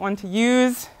the right one to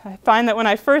use. I find that when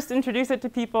I first introduce it to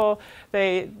people,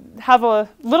 they have a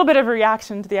little bit of a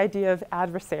reaction to the idea of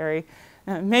adversary.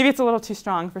 Maybe it's a little too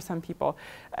strong for some people.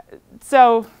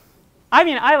 So, I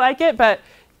mean, I like it, but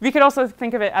we could also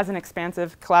think of it as an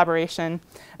expansive collaboration.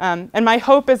 And my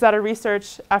hope is that a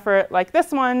research effort like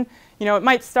this one, it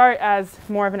might start as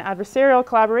more of an adversarial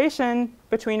collaboration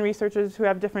between researchers who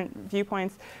have different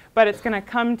viewpoints, but it's going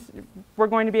to we're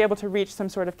going to be able to reach some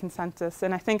sort of consensus.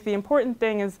 And I think the important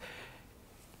thing is,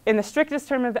 in the strictest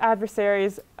term of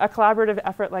adversaries, a collaborative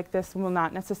effort like this will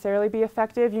not necessarily be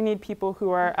effective. You need people who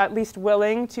are at least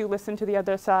willing to listen to the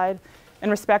other side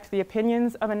and respect the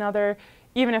opinions of another,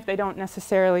 even if they don't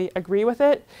necessarily agree with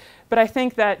it. But I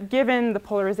think that given the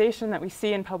polarization that we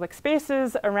see in public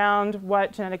spaces around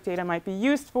what genetic data might be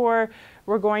used for,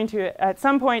 we're going to, at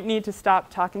some point, need to stop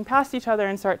talking past each other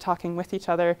and start talking with each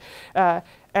other.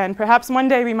 And perhaps one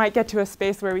day we might get to a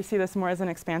space where we see this more as an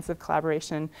expansive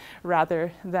collaboration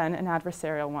rather than an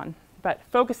adversarial one, but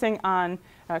focusing on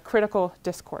critical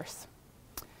discourse.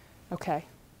 Okay,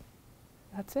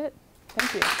 that's it.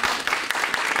 Thank you.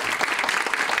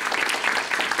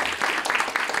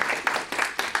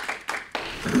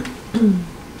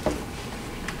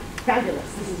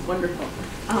 Fabulous. This is wonderful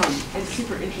and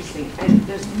super interesting. And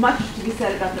there's much to be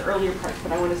said about the earlier parts,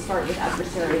 but I want to start with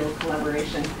adversarial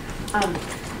collaboration.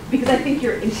 Because I think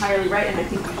you're entirely right, and I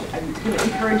think I'm going to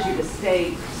encourage you to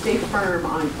stay firm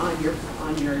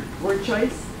on your word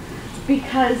choice.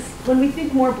 Because when we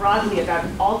think more broadly about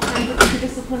all kinds of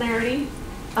interdisciplinarity,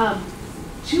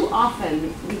 too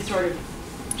often we sort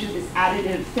of do this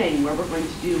additive thing where we're going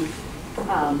to do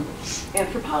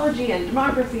anthropology and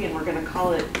demography, and we're going to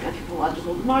call it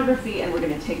anthropological demography, and we're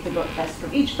going to take the best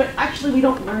from each. But actually, we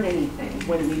don't learn anything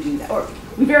when we do that, or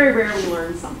we very rarely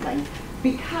learn something,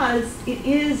 because it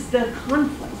is the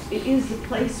conflict. It is the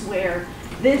place where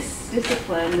this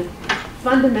discipline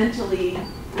fundamentally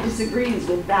disagrees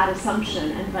with that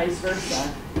assumption and vice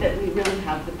versa, that we really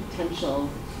have the potential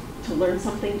to learn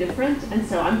something different. And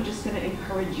so I'm just going to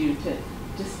encourage you to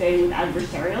stay with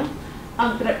adversarial.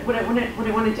 But what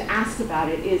I wanted to ask about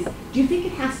it is, do you think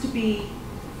it has to be,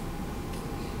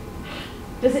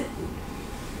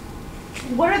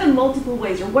 what are the multiple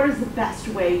ways, or what is the best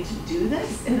way to do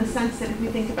this, in the sense that if we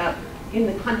think about in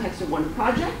the context of one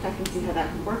project, I can see how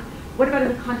that could work. What about in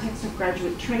the context of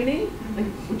graduate training? Like,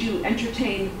 would you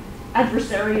entertain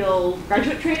adversarial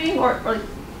graduate training, or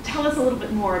tell us a little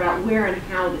bit more about where and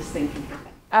how this thing can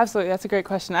happen? Absolutely, that's a great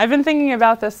question. I've been thinking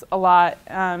about this a lot.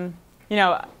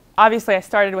 Obviously, I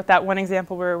started with that one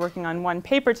example where we were working on one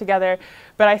paper together,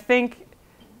 but I think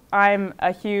I'm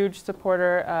a huge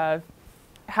supporter of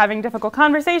having difficult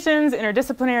conversations,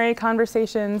 interdisciplinary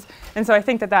conversations, and so I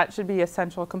think that should be a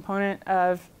central component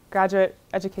of graduate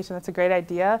education. That's a great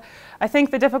idea. I think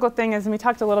the difficult thing is, and we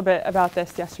talked a little bit about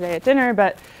this yesterday at dinner,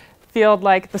 but field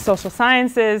like the social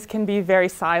sciences can be very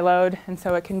siloed, and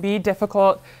so it can be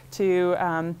difficult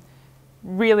to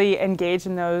really engage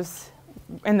in those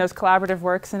collaborative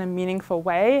works in a meaningful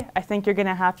way. I think you're going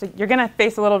to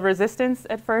face a little resistance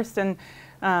at first, and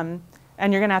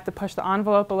you're going to have to push the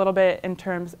envelope a little bit in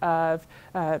terms of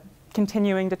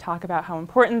continuing to talk about how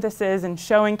important this is and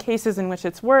showing cases in which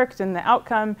it's worked and the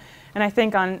outcome. And I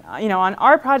think on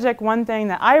our project, one thing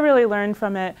that I really learned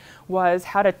from it was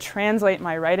how to translate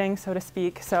my writing, so to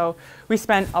speak. So we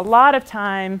spent a lot of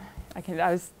time.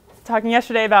 I was talking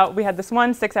yesterday about, we had this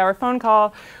one 6-hour phone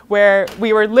call where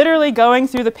we were literally going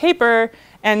through the paper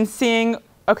and seeing,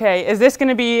 okay, is this going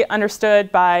to be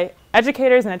understood by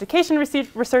educators and education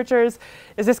researchers?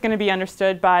 Is this going to be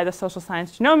understood by the social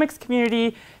science genomics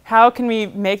community? How can we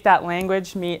make that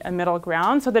language meet a middle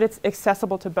ground so that it's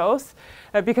accessible to both?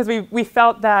 Because we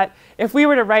felt that if we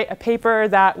were to write a paper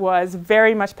that was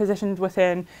very much positioned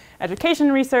within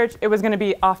education research, it was going to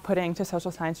be off-putting to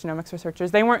social science genomics researchers.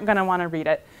 They weren't going to want to read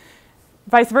it.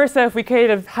 Vice versa, if we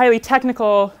created a highly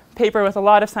technical paper with a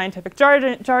lot of scientific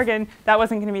jargon, that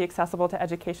wasn't going to be accessible to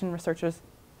education researchers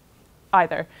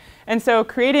either. And so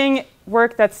creating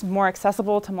work that's more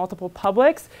accessible to multiple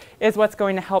publics is what's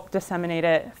going to help disseminate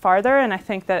it farther. And I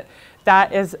think that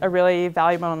is a really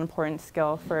valuable and important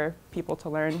skill for people to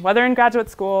learn, whether in graduate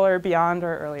school or beyond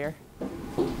or earlier.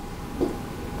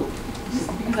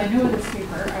 Because I know this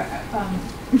paper,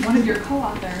 one of your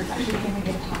co-authors actually came and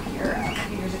gave a talk here a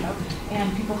few years ago,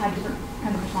 and people had different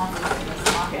kind of responses to this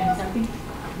talk. And so I think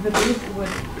the group would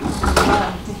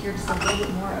love to hear just a little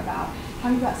bit more about how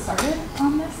you got started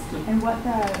on this and what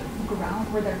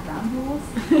were their ground rules,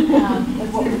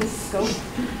 like what was the scope?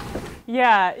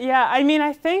 Yeah. I mean,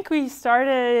 I think we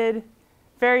started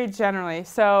very generally.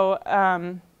 So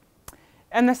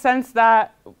in the sense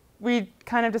that we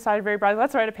kind of decided very broadly,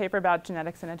 let's write a paper about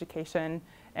genetics and education.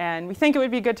 And we think it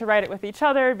would be good to write it with each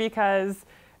other because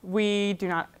we do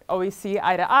not always see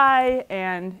eye to eye.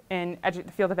 And in the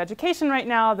field of education right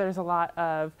now, there's a lot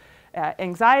of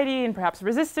anxiety and perhaps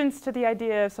resistance to the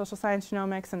idea of social science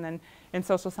genomics. And then in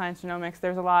social science genomics,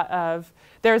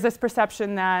 there's this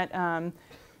perception that,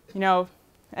 you know,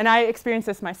 and I experienced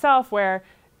this myself where,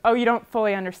 oh, you don't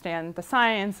fully understand the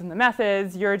science and the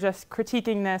methods, you're just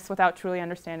critiquing this without truly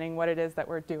understanding what it is that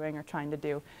we're doing or trying to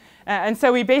do. And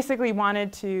so we basically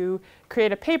wanted to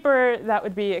create a paper that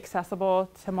would be accessible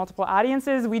to multiple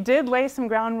audiences. We did lay some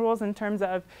ground rules in terms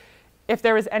of if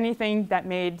there was anything that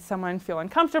made someone feel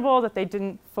uncomfortable, that they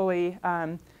didn't fully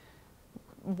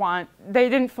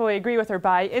agree with or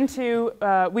buy into,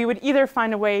 we would either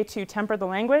find a way to temper the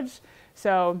language,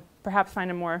 so perhaps find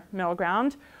a more middle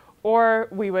ground, or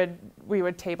we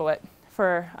would table it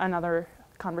for another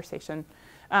conversation.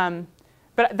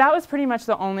 But that was pretty much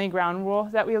the only ground rule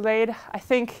that we laid. I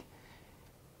think,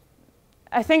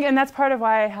 and that's part of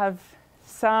why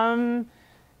I'm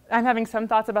having some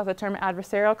thoughts about the term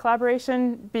adversarial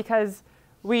collaboration, because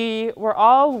we were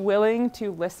all willing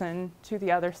to listen to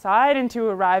the other side and to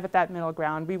arrive at that middle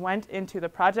ground. We went into the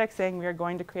project saying we are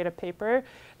going to create a paper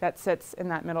that sits in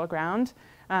that middle ground.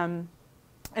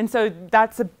 And so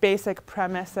that's a basic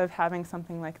premise of having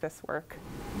something like this work.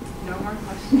 No more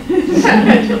questions.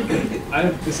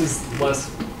 This is less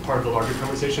part of the larger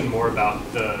conversation, more about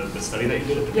the study that you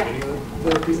did at the beginning of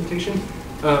the presentation.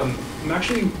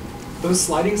 Those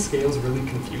sliding scales really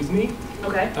confuse me.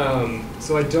 Okay.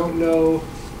 So I don't know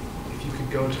if you could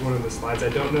go to one of the slides. I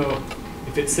don't know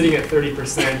if it's sitting at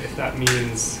 30%, if that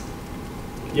means,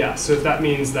 so if that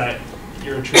means that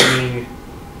you're attributing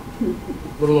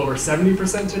a little over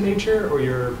 70% to nature, or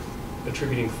you're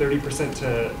attributing 30%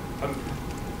 to,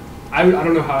 I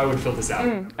don't know how I would fill this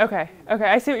out. Okay,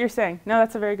 I see what you're saying. No,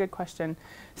 that's a very good question.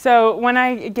 So when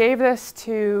I gave this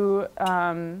to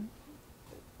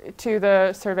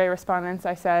the survey respondents,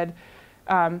 I said,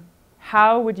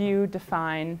 how would you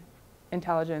define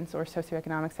intelligence or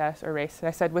socioeconomic status or race? And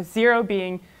I said, with 0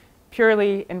 being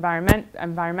purely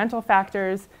environmental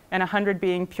factors and 100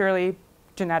 being purely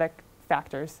genetic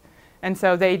factors. And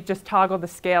so they just toggled the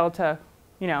scale to,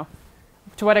 you know,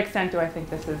 to what extent do I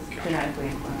think this is genetically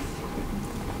influenced?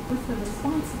 Was the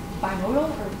response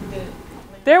bimodal, or did it?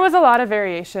 There was a lot of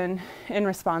variation in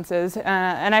responses,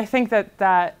 and I think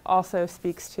that also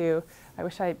speaks to, I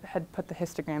wish I had put the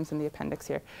histograms in the appendix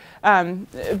here,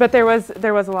 but there was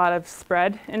a lot of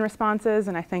spread in responses,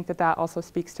 and I think that also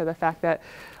speaks to the fact that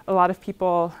a lot of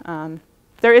people,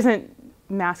 there isn't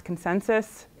mass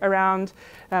consensus around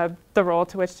the role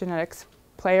to which genetics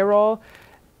play a role.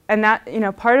 And that, you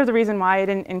know, part of the reason why I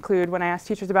didn't include when I asked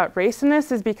teachers about race in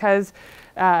this is because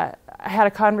I had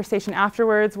a conversation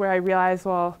afterwards where I realized,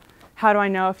 well, how do I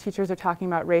know if teachers are talking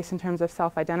about race in terms of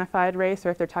self-identified race or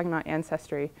if they're talking about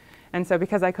ancestry? And so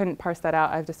because I couldn't parse that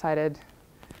out, I've decided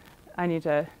I need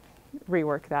to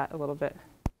rework that a little bit.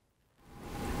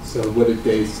 So what did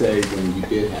they say when you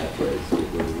did have race?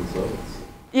 What were the results?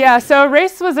 Yeah, so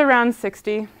race was around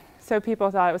 60. So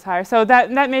people thought it was higher. So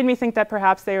that made me think that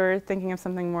perhaps they were thinking of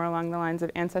something more along the lines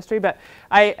of ancestry. But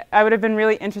I would have been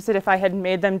really interested if I had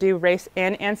made them do race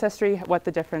and ancestry, what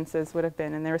the differences would have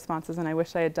been in their responses. And I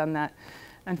wish I had done that.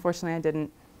 Unfortunately, I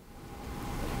didn't.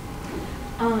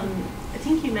 I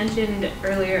think you mentioned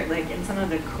earlier, like in some of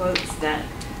the quotes, that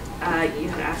you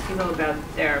had asked people about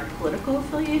their political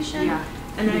affiliation. Yeah.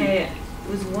 And I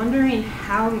was wondering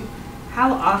how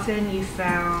often you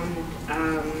found,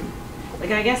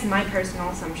 like, I guess my personal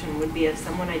assumption would be if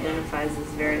someone identifies as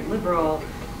very liberal,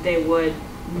 they would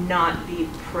not be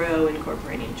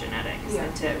pro-incorporating genetics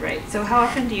into it, right? So how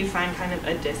often do you find kind of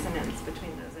a dissonance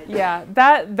between those ideas? Yeah,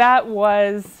 that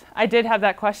was, I did have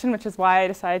that question, which is why I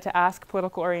decided to ask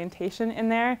political orientation in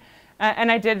there.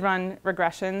 And I did run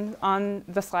regression on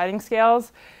the sliding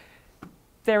scales.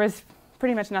 There was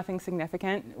pretty much nothing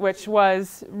significant, which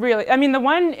was really, I mean, the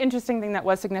one interesting thing that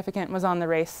was significant was on the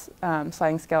race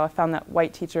sliding scale. I found that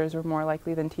white teachers were more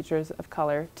likely than teachers of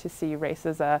color to see race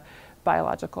as a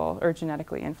biological or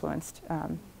genetically influenced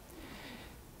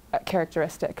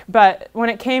characteristic. But when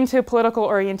it came to political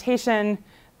orientation,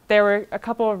 there were a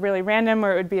couple of really random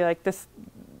where it would be like this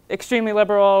extremely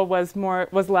liberal was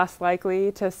less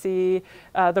likely to see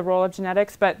the role of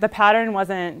genetics, but the pattern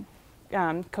wasn't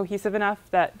cohesive enough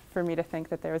that for me to think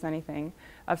that there was anything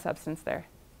of substance there.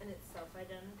 And it's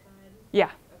self-identified? Yeah.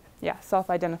 Okay. Yeah,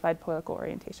 self-identified political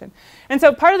orientation. And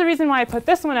so part of the reason why I put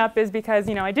this one up is because,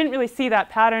 you know, I didn't really see that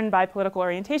pattern by political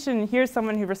orientation. And here's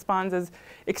someone who responds as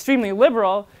extremely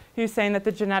liberal who's saying that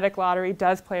the genetic lottery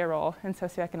does play a role in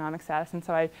socioeconomic status. And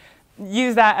so I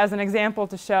use that as an example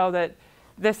to show that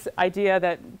this idea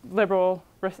that liberal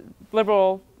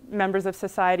members of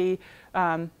society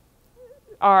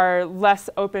are less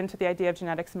open to the idea of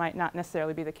genetics might not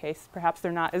necessarily be the case. Perhaps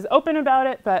they're not as open about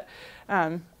it, but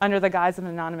under the guise of an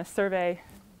anonymous survey,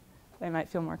 they might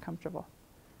feel more comfortable.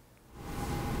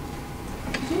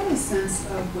 Do you have a sense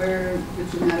of where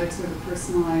the genetics or the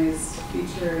personalized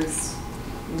features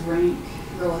rank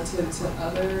relative to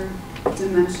other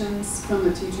dimensions from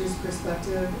a teacher's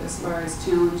perspective as far as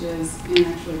challenges in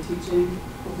actually teaching?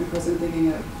 Of course, I'm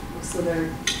thinking of, so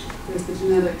there's the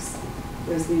genetics,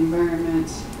 there's the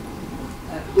environment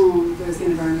at home, there's the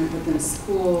environment within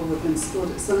school.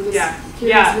 So I'm just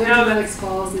curious where genetics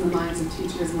falls in the minds of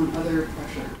teachers among other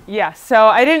pressure. Yeah, so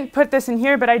I didn't put this in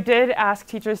here, but I did ask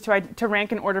teachers to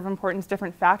rank in order of importance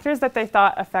different factors that they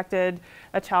thought affected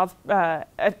a child's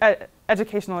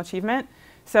educational achievement.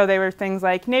 So they were things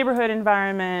like neighborhood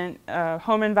environment,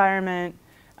 home environment,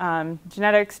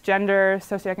 genetics, gender,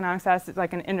 socioeconomic status. It's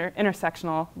like an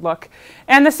intersectional look.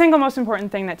 And the single most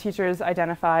important thing that teachers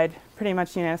identified pretty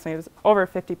much unanimously, it was over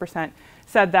 50%,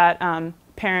 said that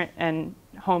parent and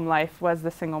home life was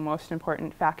the single most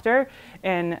important factor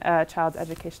in a child's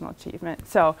educational achievement.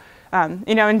 So,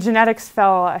 you know, and genetics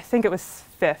fell, I think it was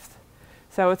 5th.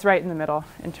 So it's right in the middle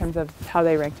in terms of how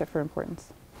they ranked it for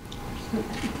importance.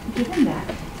 Given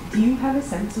that, do you have a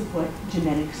sense of what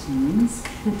genetics means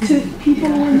to people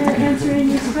when they're answering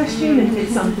this question? If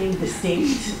it's something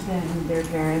distinct than their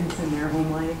parents and their home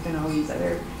life and all these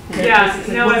other characteristics?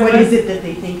 No, what is it that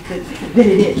they think that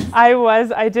it is?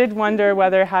 I did wonder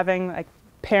whether having like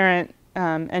parent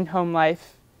and home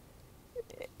life,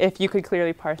 if you could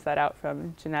clearly parse that out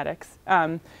from genetics.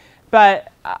 But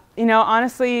you know,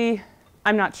 honestly,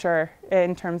 I'm not sure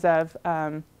in terms of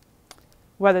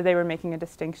whether they were making a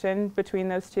distinction between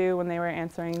those two when they were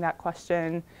answering that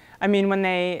question. I mean, when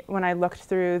I looked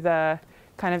through the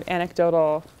kind of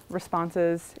anecdotal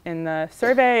responses in the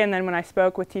survey, and then when I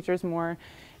spoke with teachers more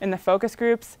in the focus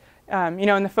groups, you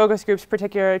know, in the focus groups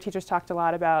particular, teachers talked a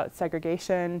lot about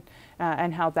segregation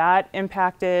and how that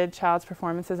impacted child's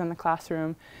performances in the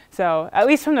classroom. So at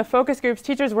least from the focus groups,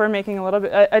 teachers were making a little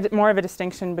bit more of a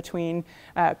distinction between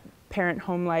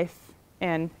parent-home life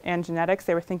and genetics.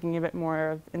 They were thinking of it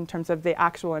more in terms of the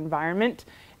actual environment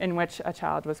in which a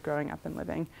child was growing up and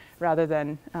living, rather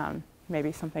than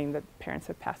maybe something that parents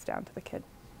have passed down to the kid.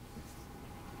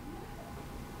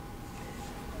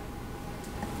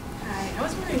 Hi, I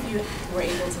was wondering if you were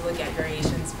able to look at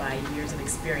variations by years of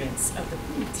experience of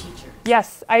the teacher.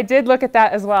 Yes, I did look at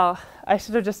that as well. I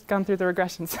should have just gone through the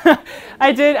regressions.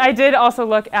 I did also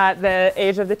look at the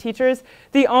age of the teachers.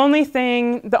 There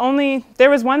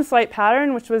was one slight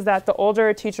pattern, which was that the older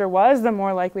a teacher was, the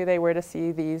more likely they were to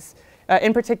see these,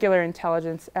 in particular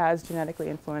intelligence, as genetically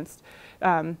influenced.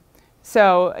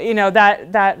 So, you know,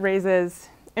 that raises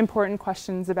important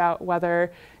questions about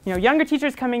whether, you know, younger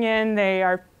teachers coming in, they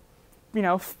are, you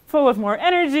know, full of more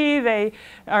energy, they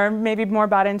are maybe more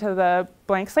bought into the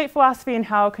blank slate philosophy, and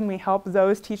how can we help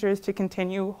those teachers to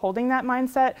continue holding that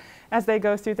mindset as they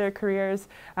go through their careers.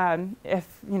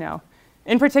 If, you know,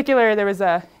 in particular, there was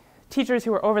teachers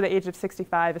who were over the age of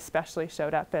 65 especially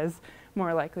showed up as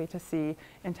more likely to see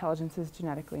intelligence as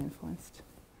genetically influenced.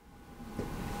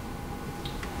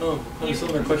 A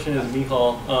similar question as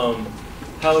Michal.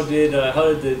 Do you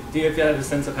have a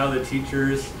sense of how the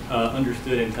teachers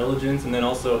understood intelligence, and then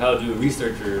also how do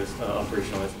researchers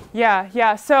operationalize it?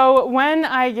 Yeah. So when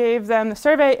I gave them the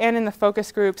survey and in the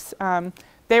focus groups,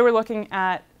 they were looking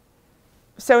at,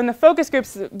 so in the focus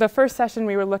groups, the first session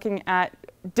we were looking at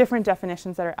different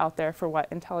definitions that are out there for what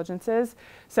intelligence is.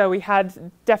 So we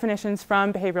had definitions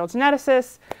from behavioral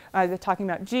geneticists, they're talking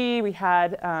about G. We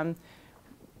had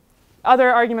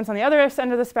other arguments on the other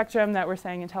end of the spectrum that were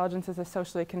saying intelligence is a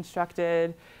socially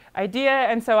constructed idea.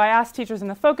 And so I asked teachers in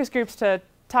the focus groups to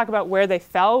talk about where they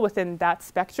fell within that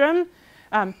spectrum.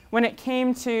 When it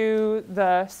came to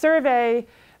the survey,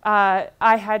 I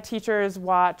had teachers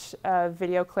watch a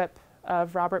video clip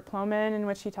of Robert Plomin in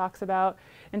which he talks about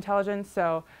intelligence.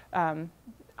 So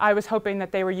I was hoping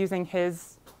that they were using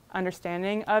his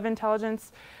understanding of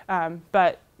intelligence,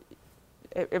 but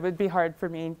it would be hard for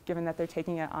me, given that they're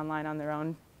taking it online on their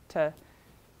own, to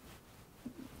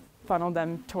funnel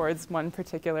them towards one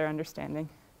particular understanding.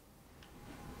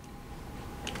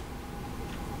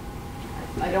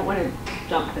 I don't want to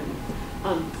jump in.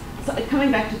 So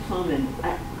coming back to Plomin,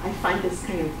 I find this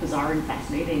kind of bizarre and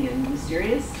fascinating and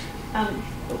mysterious.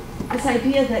 This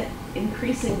idea that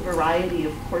increasing variety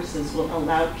of courses will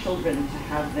allow children to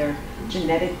have their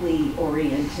genetically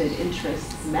oriented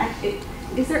interests met.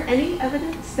 Is there any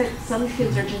evidence that some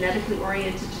kids are genetically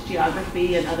oriented to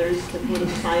geography and others to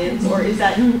political science, or is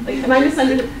that, like, am I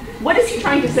misunderstanding? What is he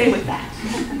trying to say with that?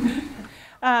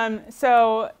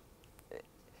 So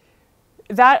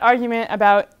that argument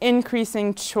about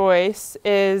increasing choice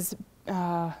is,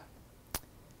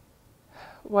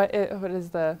 what is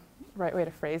the right way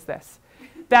to phrase this?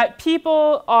 That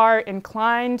people are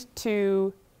inclined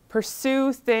to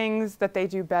pursue things that they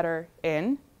do better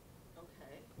in.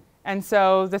 Okay. And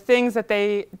so the things that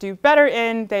they do better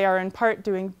in, they are in part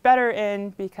doing better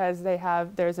in because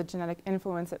there's a genetic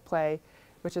influence at play,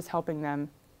 which is helping them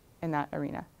in that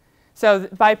arena. So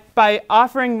by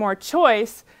offering more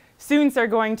choice, students are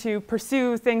going to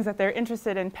pursue things that they're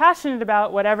interested in, passionate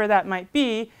about, whatever that might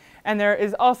be. And there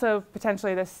is also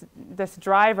potentially this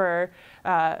driver,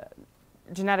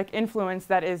 genetic influence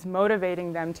that is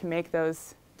motivating them to make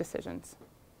those decisions.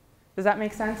 Does that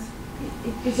make sense?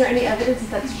 Is there any evidence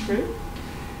that that's true?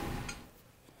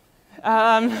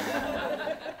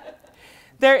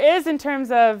 There is in terms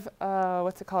of,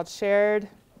 what's it called, shared,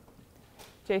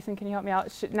 Jason, can you help me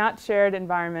out? Not shared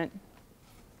environment.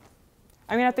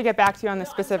 I'm going to have to get back to you on the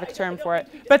specific term for it.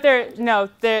 But I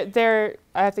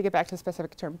have to get back to the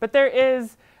specific term. But there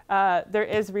is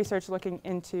research looking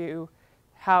into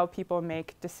how people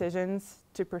make decisions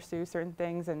to pursue certain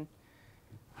things. And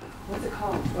what's it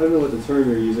called? I don't know what the term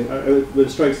you're using, but it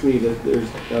strikes me that there's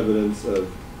evidence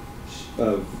of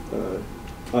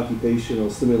occupational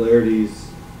similarities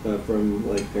from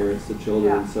like parents to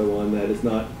children and so on that is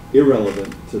not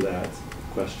irrelevant to that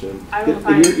question.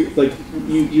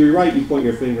 You're right, you point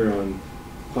your finger on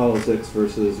politics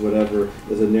versus whatever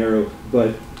as a narrow,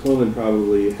 but Coleman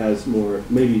probably has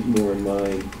maybe more in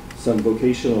mind some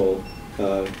vocational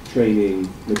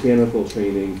training, mechanical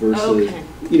training versus,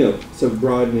 so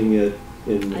broadening it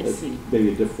in maybe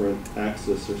a different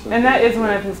axis or something. And that is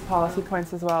one of his policy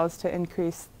points as well, is to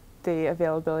increase the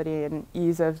availability and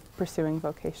ease of pursuing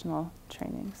vocational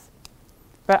trainings.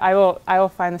 But I will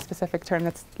find the specific term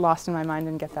that's lost in my mind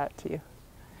and get that to you.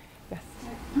 Yes?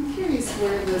 I'm curious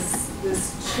where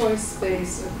this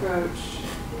choice-based approach,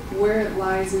 where it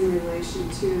lies in relation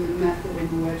to the method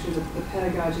in which, or the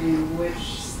pedagogy in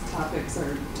which topics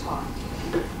are taught.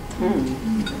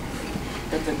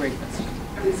 That's a great question.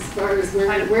 As far as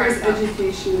where's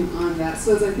education on that?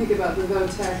 So as I think about the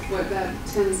VOTEC, what that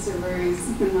tends to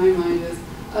raise in my mind is,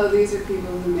 these are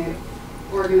people who may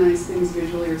organize things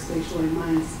visually or spatially,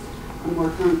 mine's more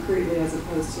concretely as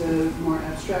opposed to more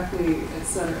abstractly,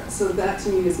 etc. So that to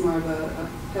me is more of a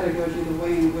pedagogy, the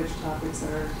way in which topics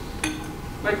are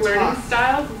like learning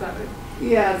styles? Is that what?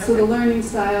 Yeah, so the learning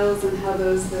styles and how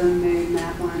those then may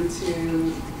map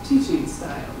onto teaching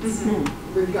styles,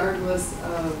 regardless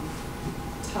of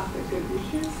topic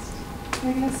of interest,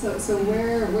 I guess. So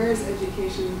where's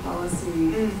education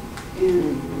policy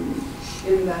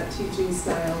in that teaching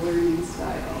style, learning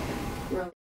style,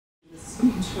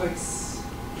 this choice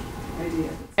idea?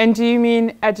 And do you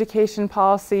mean education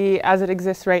policy as it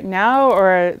exists right now,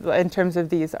 or in terms of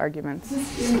these arguments?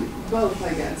 Just in both,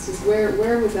 I guess. Just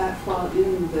where would that fall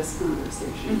in this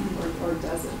conversation, or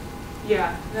does it?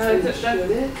 Yeah.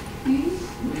 Should it be?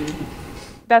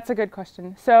 That's a good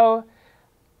question. So,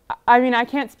 I mean, I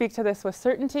can't speak to this with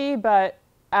certainty, but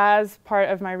as part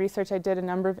of my research, I did a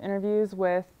number of interviews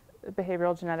with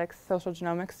behavioral genetics, social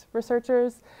genomics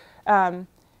researchers.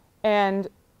 And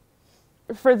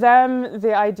for them,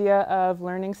 the idea of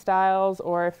learning styles,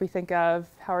 or if we think of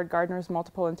Howard Gardner's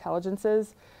multiple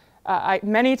intelligences,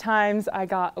 many times I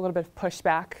got a little bit of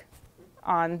pushback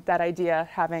on that idea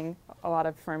having a lot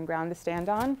of firm ground to stand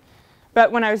on.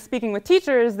 But when I was speaking with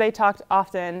teachers, they talked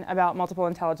often about multiple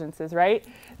intelligences, right?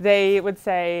 They would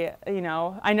say, I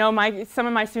know some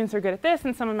of my students are good at this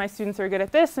and some of my students are good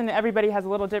at this, and everybody has a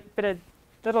little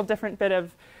different bit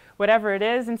of whatever it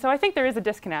is. And so I think there is a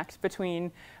disconnect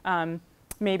between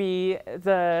maybe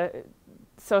the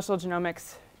social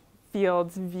genomics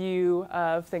field's view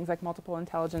of things like multiple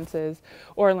intelligences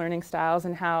or learning styles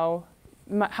and how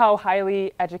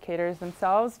highly educators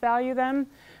themselves value them.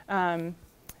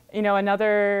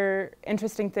 Another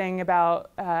interesting thing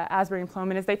about Asbury and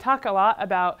Plomin is they talk a lot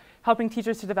about helping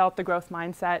teachers to develop the growth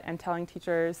mindset and telling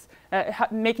teachers,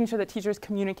 making sure that teachers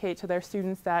communicate to their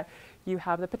students that you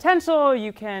have the potential,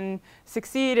 you can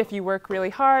succeed if you work really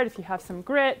hard, if you have some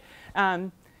grit.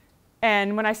 And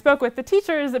when I spoke with the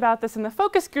teachers about this in the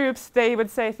focus groups, they would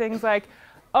say things like,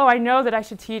 oh, I know that I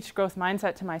should teach growth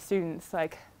mindset to my students.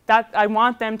 Like that, I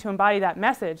want them to embody that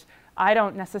message. I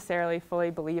don't necessarily fully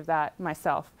believe that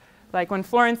myself. Like when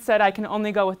Florence said, I can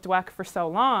only go with Dweck for so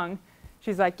long,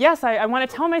 she's like, yes, I want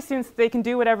to tell my students that they can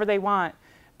do whatever they want.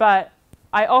 But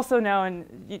I also know,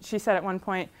 and she said at one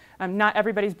point, not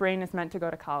everybody's brain is meant to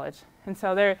go to college. And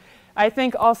so I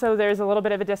think also there's a little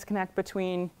bit of a disconnect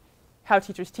between how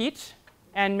teachers teach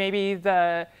and maybe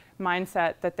the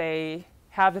mindset that they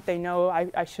have that they know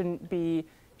I shouldn't be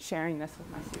sharing this with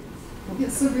my students. Yeah,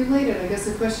 so related, I guess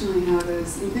the question I have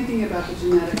is, in thinking about the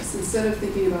genetics, instead of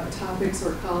thinking about topics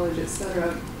or college, et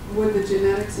cetera, would the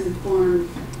genetics inform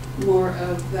more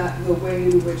of the way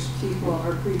in which people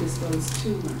are predisposed to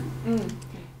learn?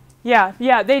 Yeah,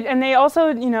 they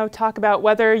also talk about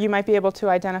whether you might be able to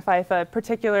identify if a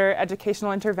particular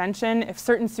educational intervention, if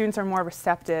certain students are more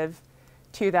receptive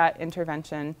to that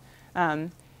intervention.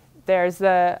 There's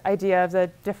the idea of the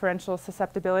differential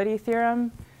susceptibility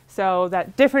theorem, so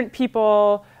that different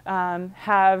people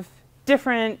have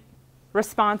different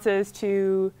responses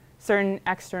to certain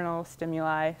external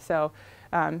stimuli. So,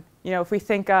 if we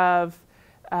think of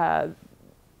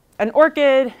an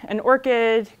orchid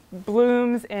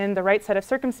blooms in the right set of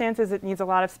circumstances. It needs a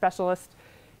lot of specialist,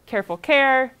 careful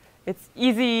care. It's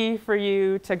easy for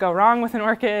you to go wrong with an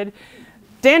orchid.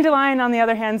 Dandelion, on the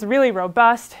other hand, is really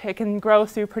robust. It can grow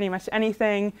through pretty much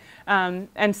anything.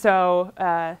 And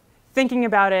so thinking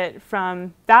about it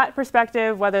from that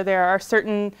perspective, whether there are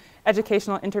certain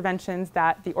educational interventions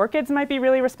that the orchids might be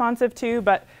really responsive to,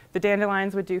 but the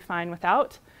dandelions would do fine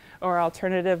without, or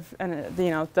alternative,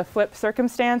 the flip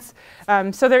circumstance.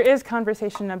 So there is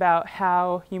conversation about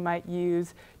how you might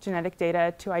use genetic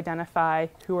data to identify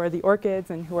who are the orchids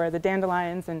and who are the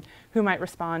dandelions and who might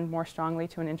respond more strongly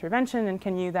to an intervention, and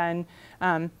can you then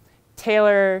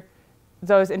tailor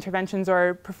those interventions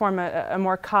or perform a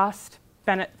more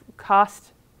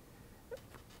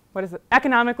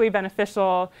economically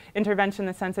beneficial intervention, in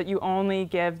the sense that you only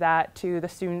give that to the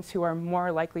students who are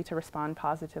more likely to respond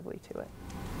positively to it.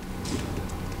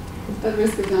 At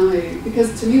risk of dominating,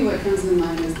 because to me what comes in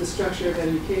mind is the structure of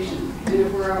education. And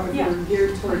if we're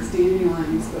geared towards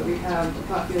dandelions, but we have a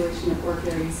population of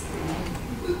orchids,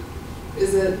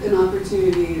 is it an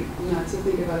opportunity not to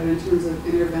think about it in terms of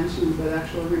intervention, but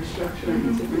actual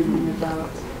restructuring, to thinking about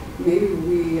maybe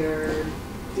we are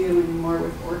dealing more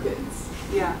with orchids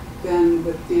than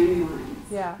with dandelions?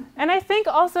 Yeah, and I think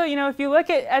also, if you look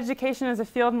at education as a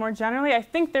field more generally, I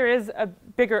think there is a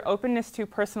bigger openness to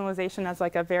personalization as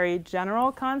like a very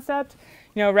general concept.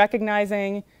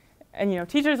 Recognizing, and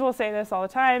teachers will say this all the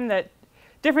time, that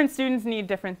different students need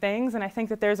different things, and I think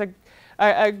that there's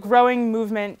a growing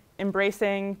movement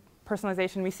embracing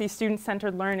personalization. We see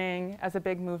student-centered learning as a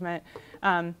big movement.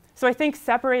 So I think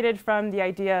separated from the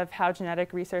idea of how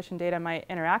genetic research and data might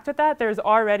interact with that, there's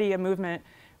already a movement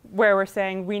where we're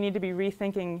saying we need to be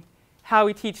rethinking how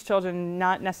we teach children,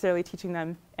 not necessarily teaching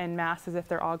them en masse as if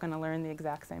they're all going to learn the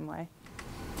exact same way.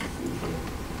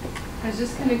 I was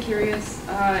just kind of curious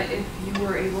if you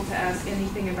were able to ask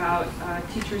anything about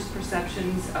teachers'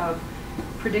 perceptions of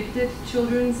predicted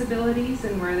children's abilities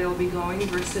and where they'll be going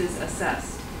versus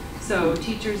assessed. So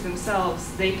teachers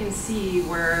themselves, they can see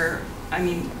where,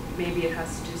 maybe it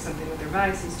has to do something with their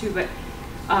biases too, but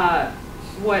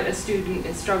what a student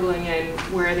is struggling in,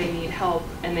 where they need help,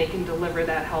 and they can deliver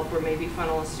that help or maybe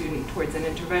funnel a student towards an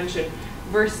intervention,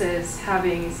 versus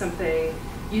having something,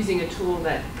 using a tool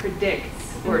that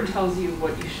predicts or tells you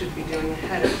what you should be doing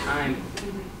ahead of time.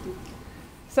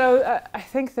 So I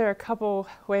think there are a couple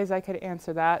ways I could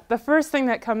answer that. The first thing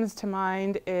that comes to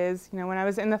mind is, when I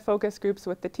was in the focus groups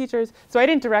with the teachers, so I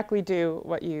didn't directly do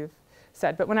what you've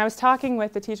said, but when I was talking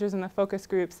with the teachers in the focus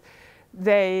groups,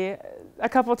 they a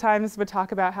couple times would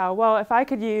talk about how, well, if I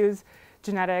could use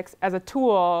genetics as a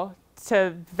tool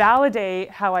to validate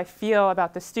how I feel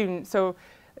about the student. So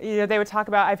they would talk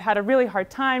about, I've had a really hard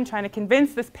time trying to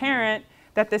convince this parent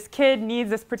that this kid needs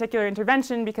this particular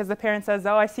intervention because the parent says,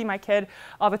 oh, I see my kid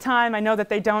all the time. I know that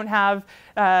they don't have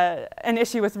an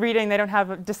issue with reading. They don't have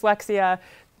dyslexia.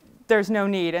 There's no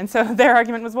need. And so their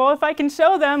argument was, well, if I can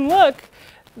show them, look,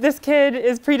 this kid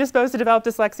is predisposed to develop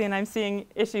dyslexia and I'm seeing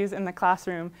issues in the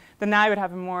classroom, then I would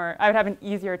have an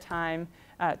easier time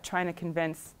trying to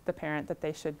convince the parent that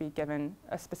they should be given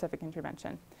a specific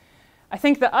intervention. I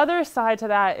think the other side to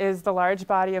that is the large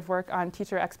body of work on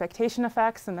teacher expectation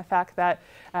effects, and the fact that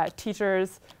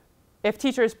if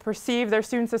teachers perceive their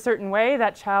students a certain way,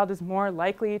 that child is more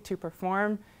likely to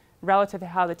perform relative to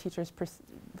how the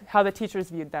teachers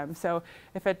viewed them. So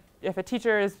if a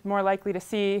teacher is more likely to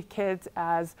see kids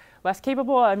as less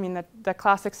capable, the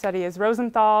classic study is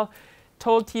Rosenthal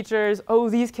told teachers, oh,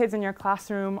 these kids in your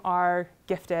classroom are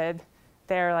gifted.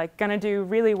 They're going to do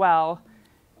really well.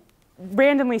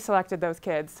 Randomly selected those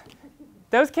kids.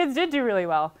 Those kids did do really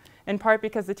well, in part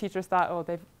because the teachers thought,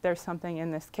 oh, there's something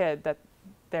in this kid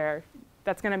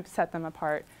that's going to set them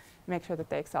apart, make sure that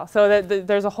they excel. So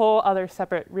there's a whole other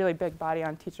separate, really big body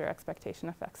on teacher expectation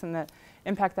effects and the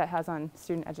impact that has on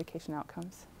student education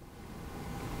outcomes.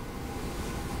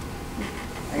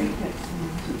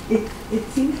 It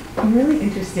seems, I'm really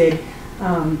interested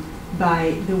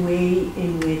by the way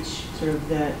in which sort of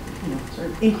the, sort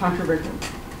of incontrovertible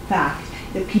fact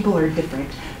that people are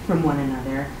different from one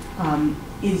another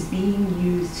is being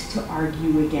used to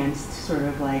argue against sort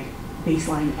of like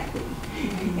baseline equity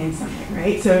in some way,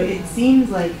 right? So it seems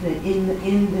like that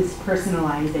in this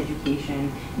personalized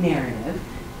education narrative,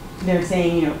 they're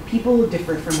saying, people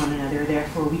differ from one another,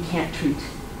 therefore we can't treat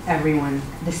everyone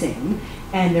the same.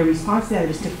 And the response to that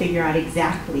is to figure out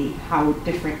exactly how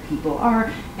different people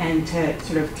are and to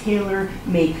sort of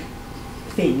tailor-make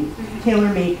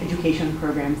education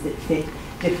programs that fit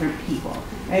different people,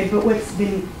 right? But what's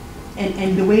been,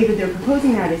 and the way that they're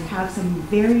proposing that is have some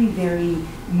very, very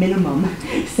minimum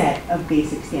set of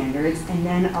basic standards and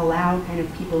then allow kind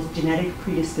of people's genetic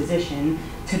predisposition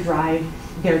to drive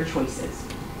their choices,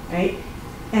 right?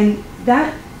 And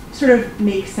that sort of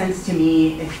makes sense to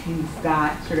me if you've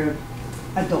got sort of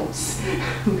adults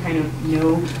who kind of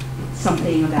know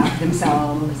something about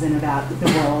themselves and about the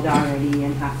world already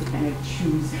and have to kind of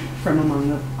choose from among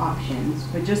the options.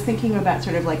 But just thinking about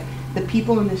sort of like the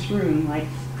people in this room, like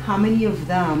how many of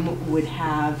them would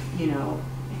have,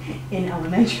 in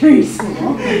elementary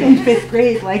school, in 5th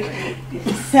grade, like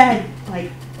said,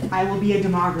 like, I will be a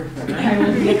demographer, I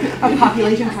will be a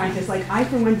population scientist. Like, I,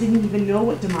 for one, didn't even know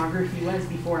what demography was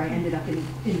before I ended up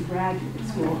in graduate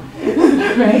school,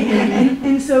 right?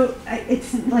 And so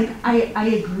it's like, I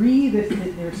agree that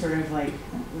there's sort of like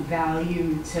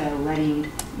value to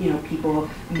letting, people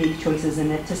make choices, and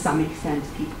that to some extent,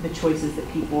 the choices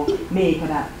that people make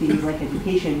about things like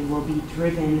education will be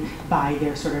driven by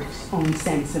their sort of own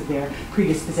sense of their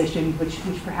predisposition, which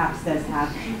perhaps does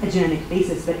have a genetic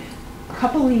basis. But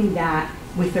coupling that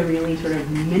with a really sort of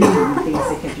minimum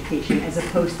basic education, as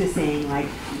opposed to saying like,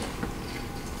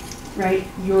 right,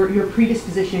 your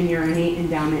predisposition, your innate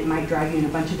endowment might drive you in a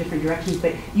bunch of different directions,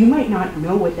 but you might not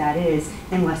know what that is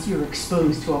unless you're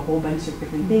exposed to a whole bunch of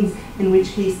different things, in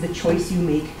which case the choice you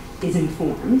make is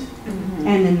informed.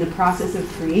 And in the process of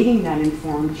creating that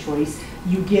informed choice,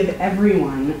 you give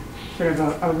everyone sort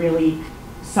of a really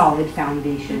solid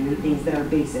foundation and things that are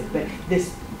basic. But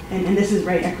this, and this is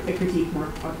right, a critique more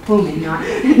of Pullman,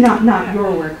 not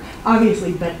your work,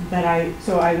 obviously, but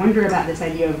I wonder about this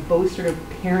idea of both sort of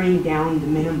paring down the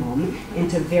minimum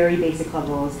into very basic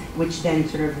levels, which then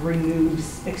sort of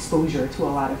removes exposure to a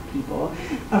lot of people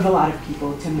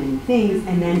to many things,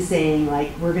 and then saying like,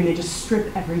 we're gonna just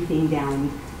strip everything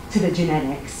down to the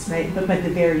genetics, right? But the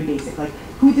very basic, like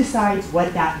who decides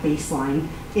what that baseline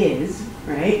is,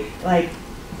 right? Like,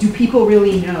 do people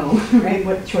really know, right,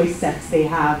 what choice sets they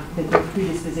have that their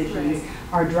predispositions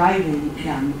are driving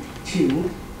them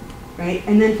to, right?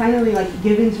 And then finally, like,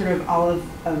 given sort of all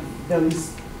of those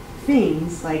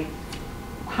things, like,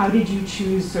 how did you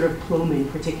choose sort of Pullman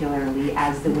particularly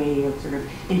as the way of sort of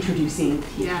introducing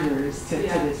teachers to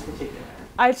this particular?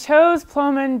 I chose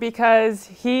Pullman because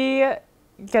he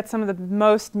gets some of the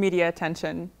most media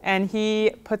attention, and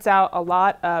he puts out a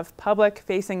lot of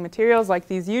public-facing materials like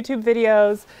these YouTube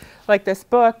videos, like this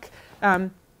book.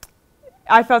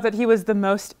 I felt that he was the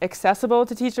most accessible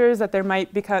to teachers, that there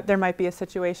might be a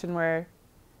situation where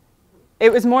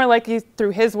it was more likely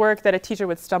through his work that a teacher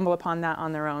would stumble upon that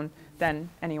on their own than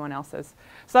anyone else's.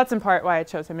 So that's in part why I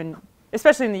chose him, and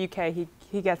especially in the UK,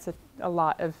 he gets a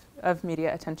lot of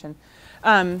media attention.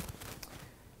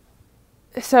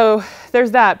 So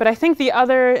there's that, but I think the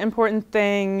other important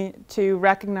thing to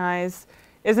recognize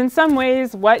is in some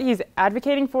ways what he's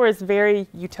advocating for is very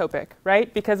utopic,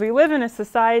 right? Because we live in a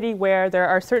society where there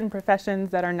are certain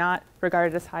professions that are not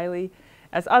regarded as highly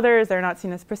as others, they're not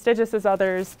seen as prestigious as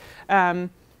others, and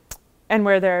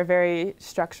where there are very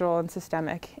structural and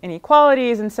systemic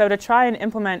inequalities. And so to try and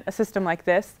implement a system like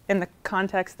this in the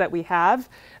context that we have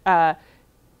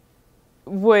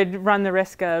would run the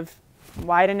risk of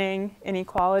widening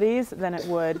inequalities than it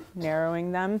would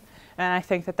narrowing them. And I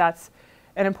think that that's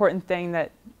an important thing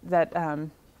that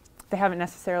they haven't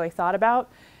necessarily thought about.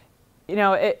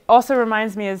 It also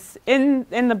reminds me is in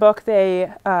the book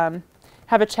they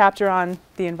have a chapter on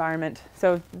the environment,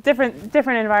 so different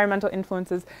environmental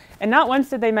influences, and not once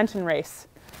did they mention race.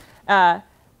 And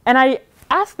I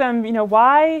asked them,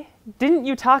 why didn't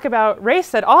you talk about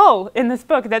race at all in this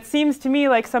book? That seems to me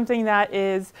like something that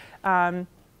is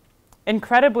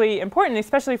incredibly important,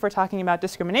 especially if we're talking about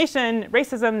discrimination,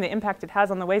 racism, the impact it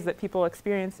has on the ways that people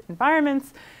experience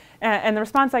environments. And the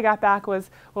response I got back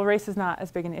was, well, race is not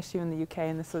as big an issue in the UK,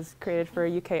 and this was created for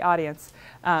a UK audience,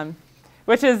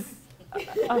 which is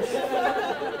a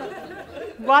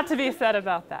lot to be said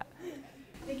about that.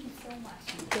 Thank you so much.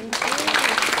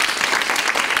 Thank you.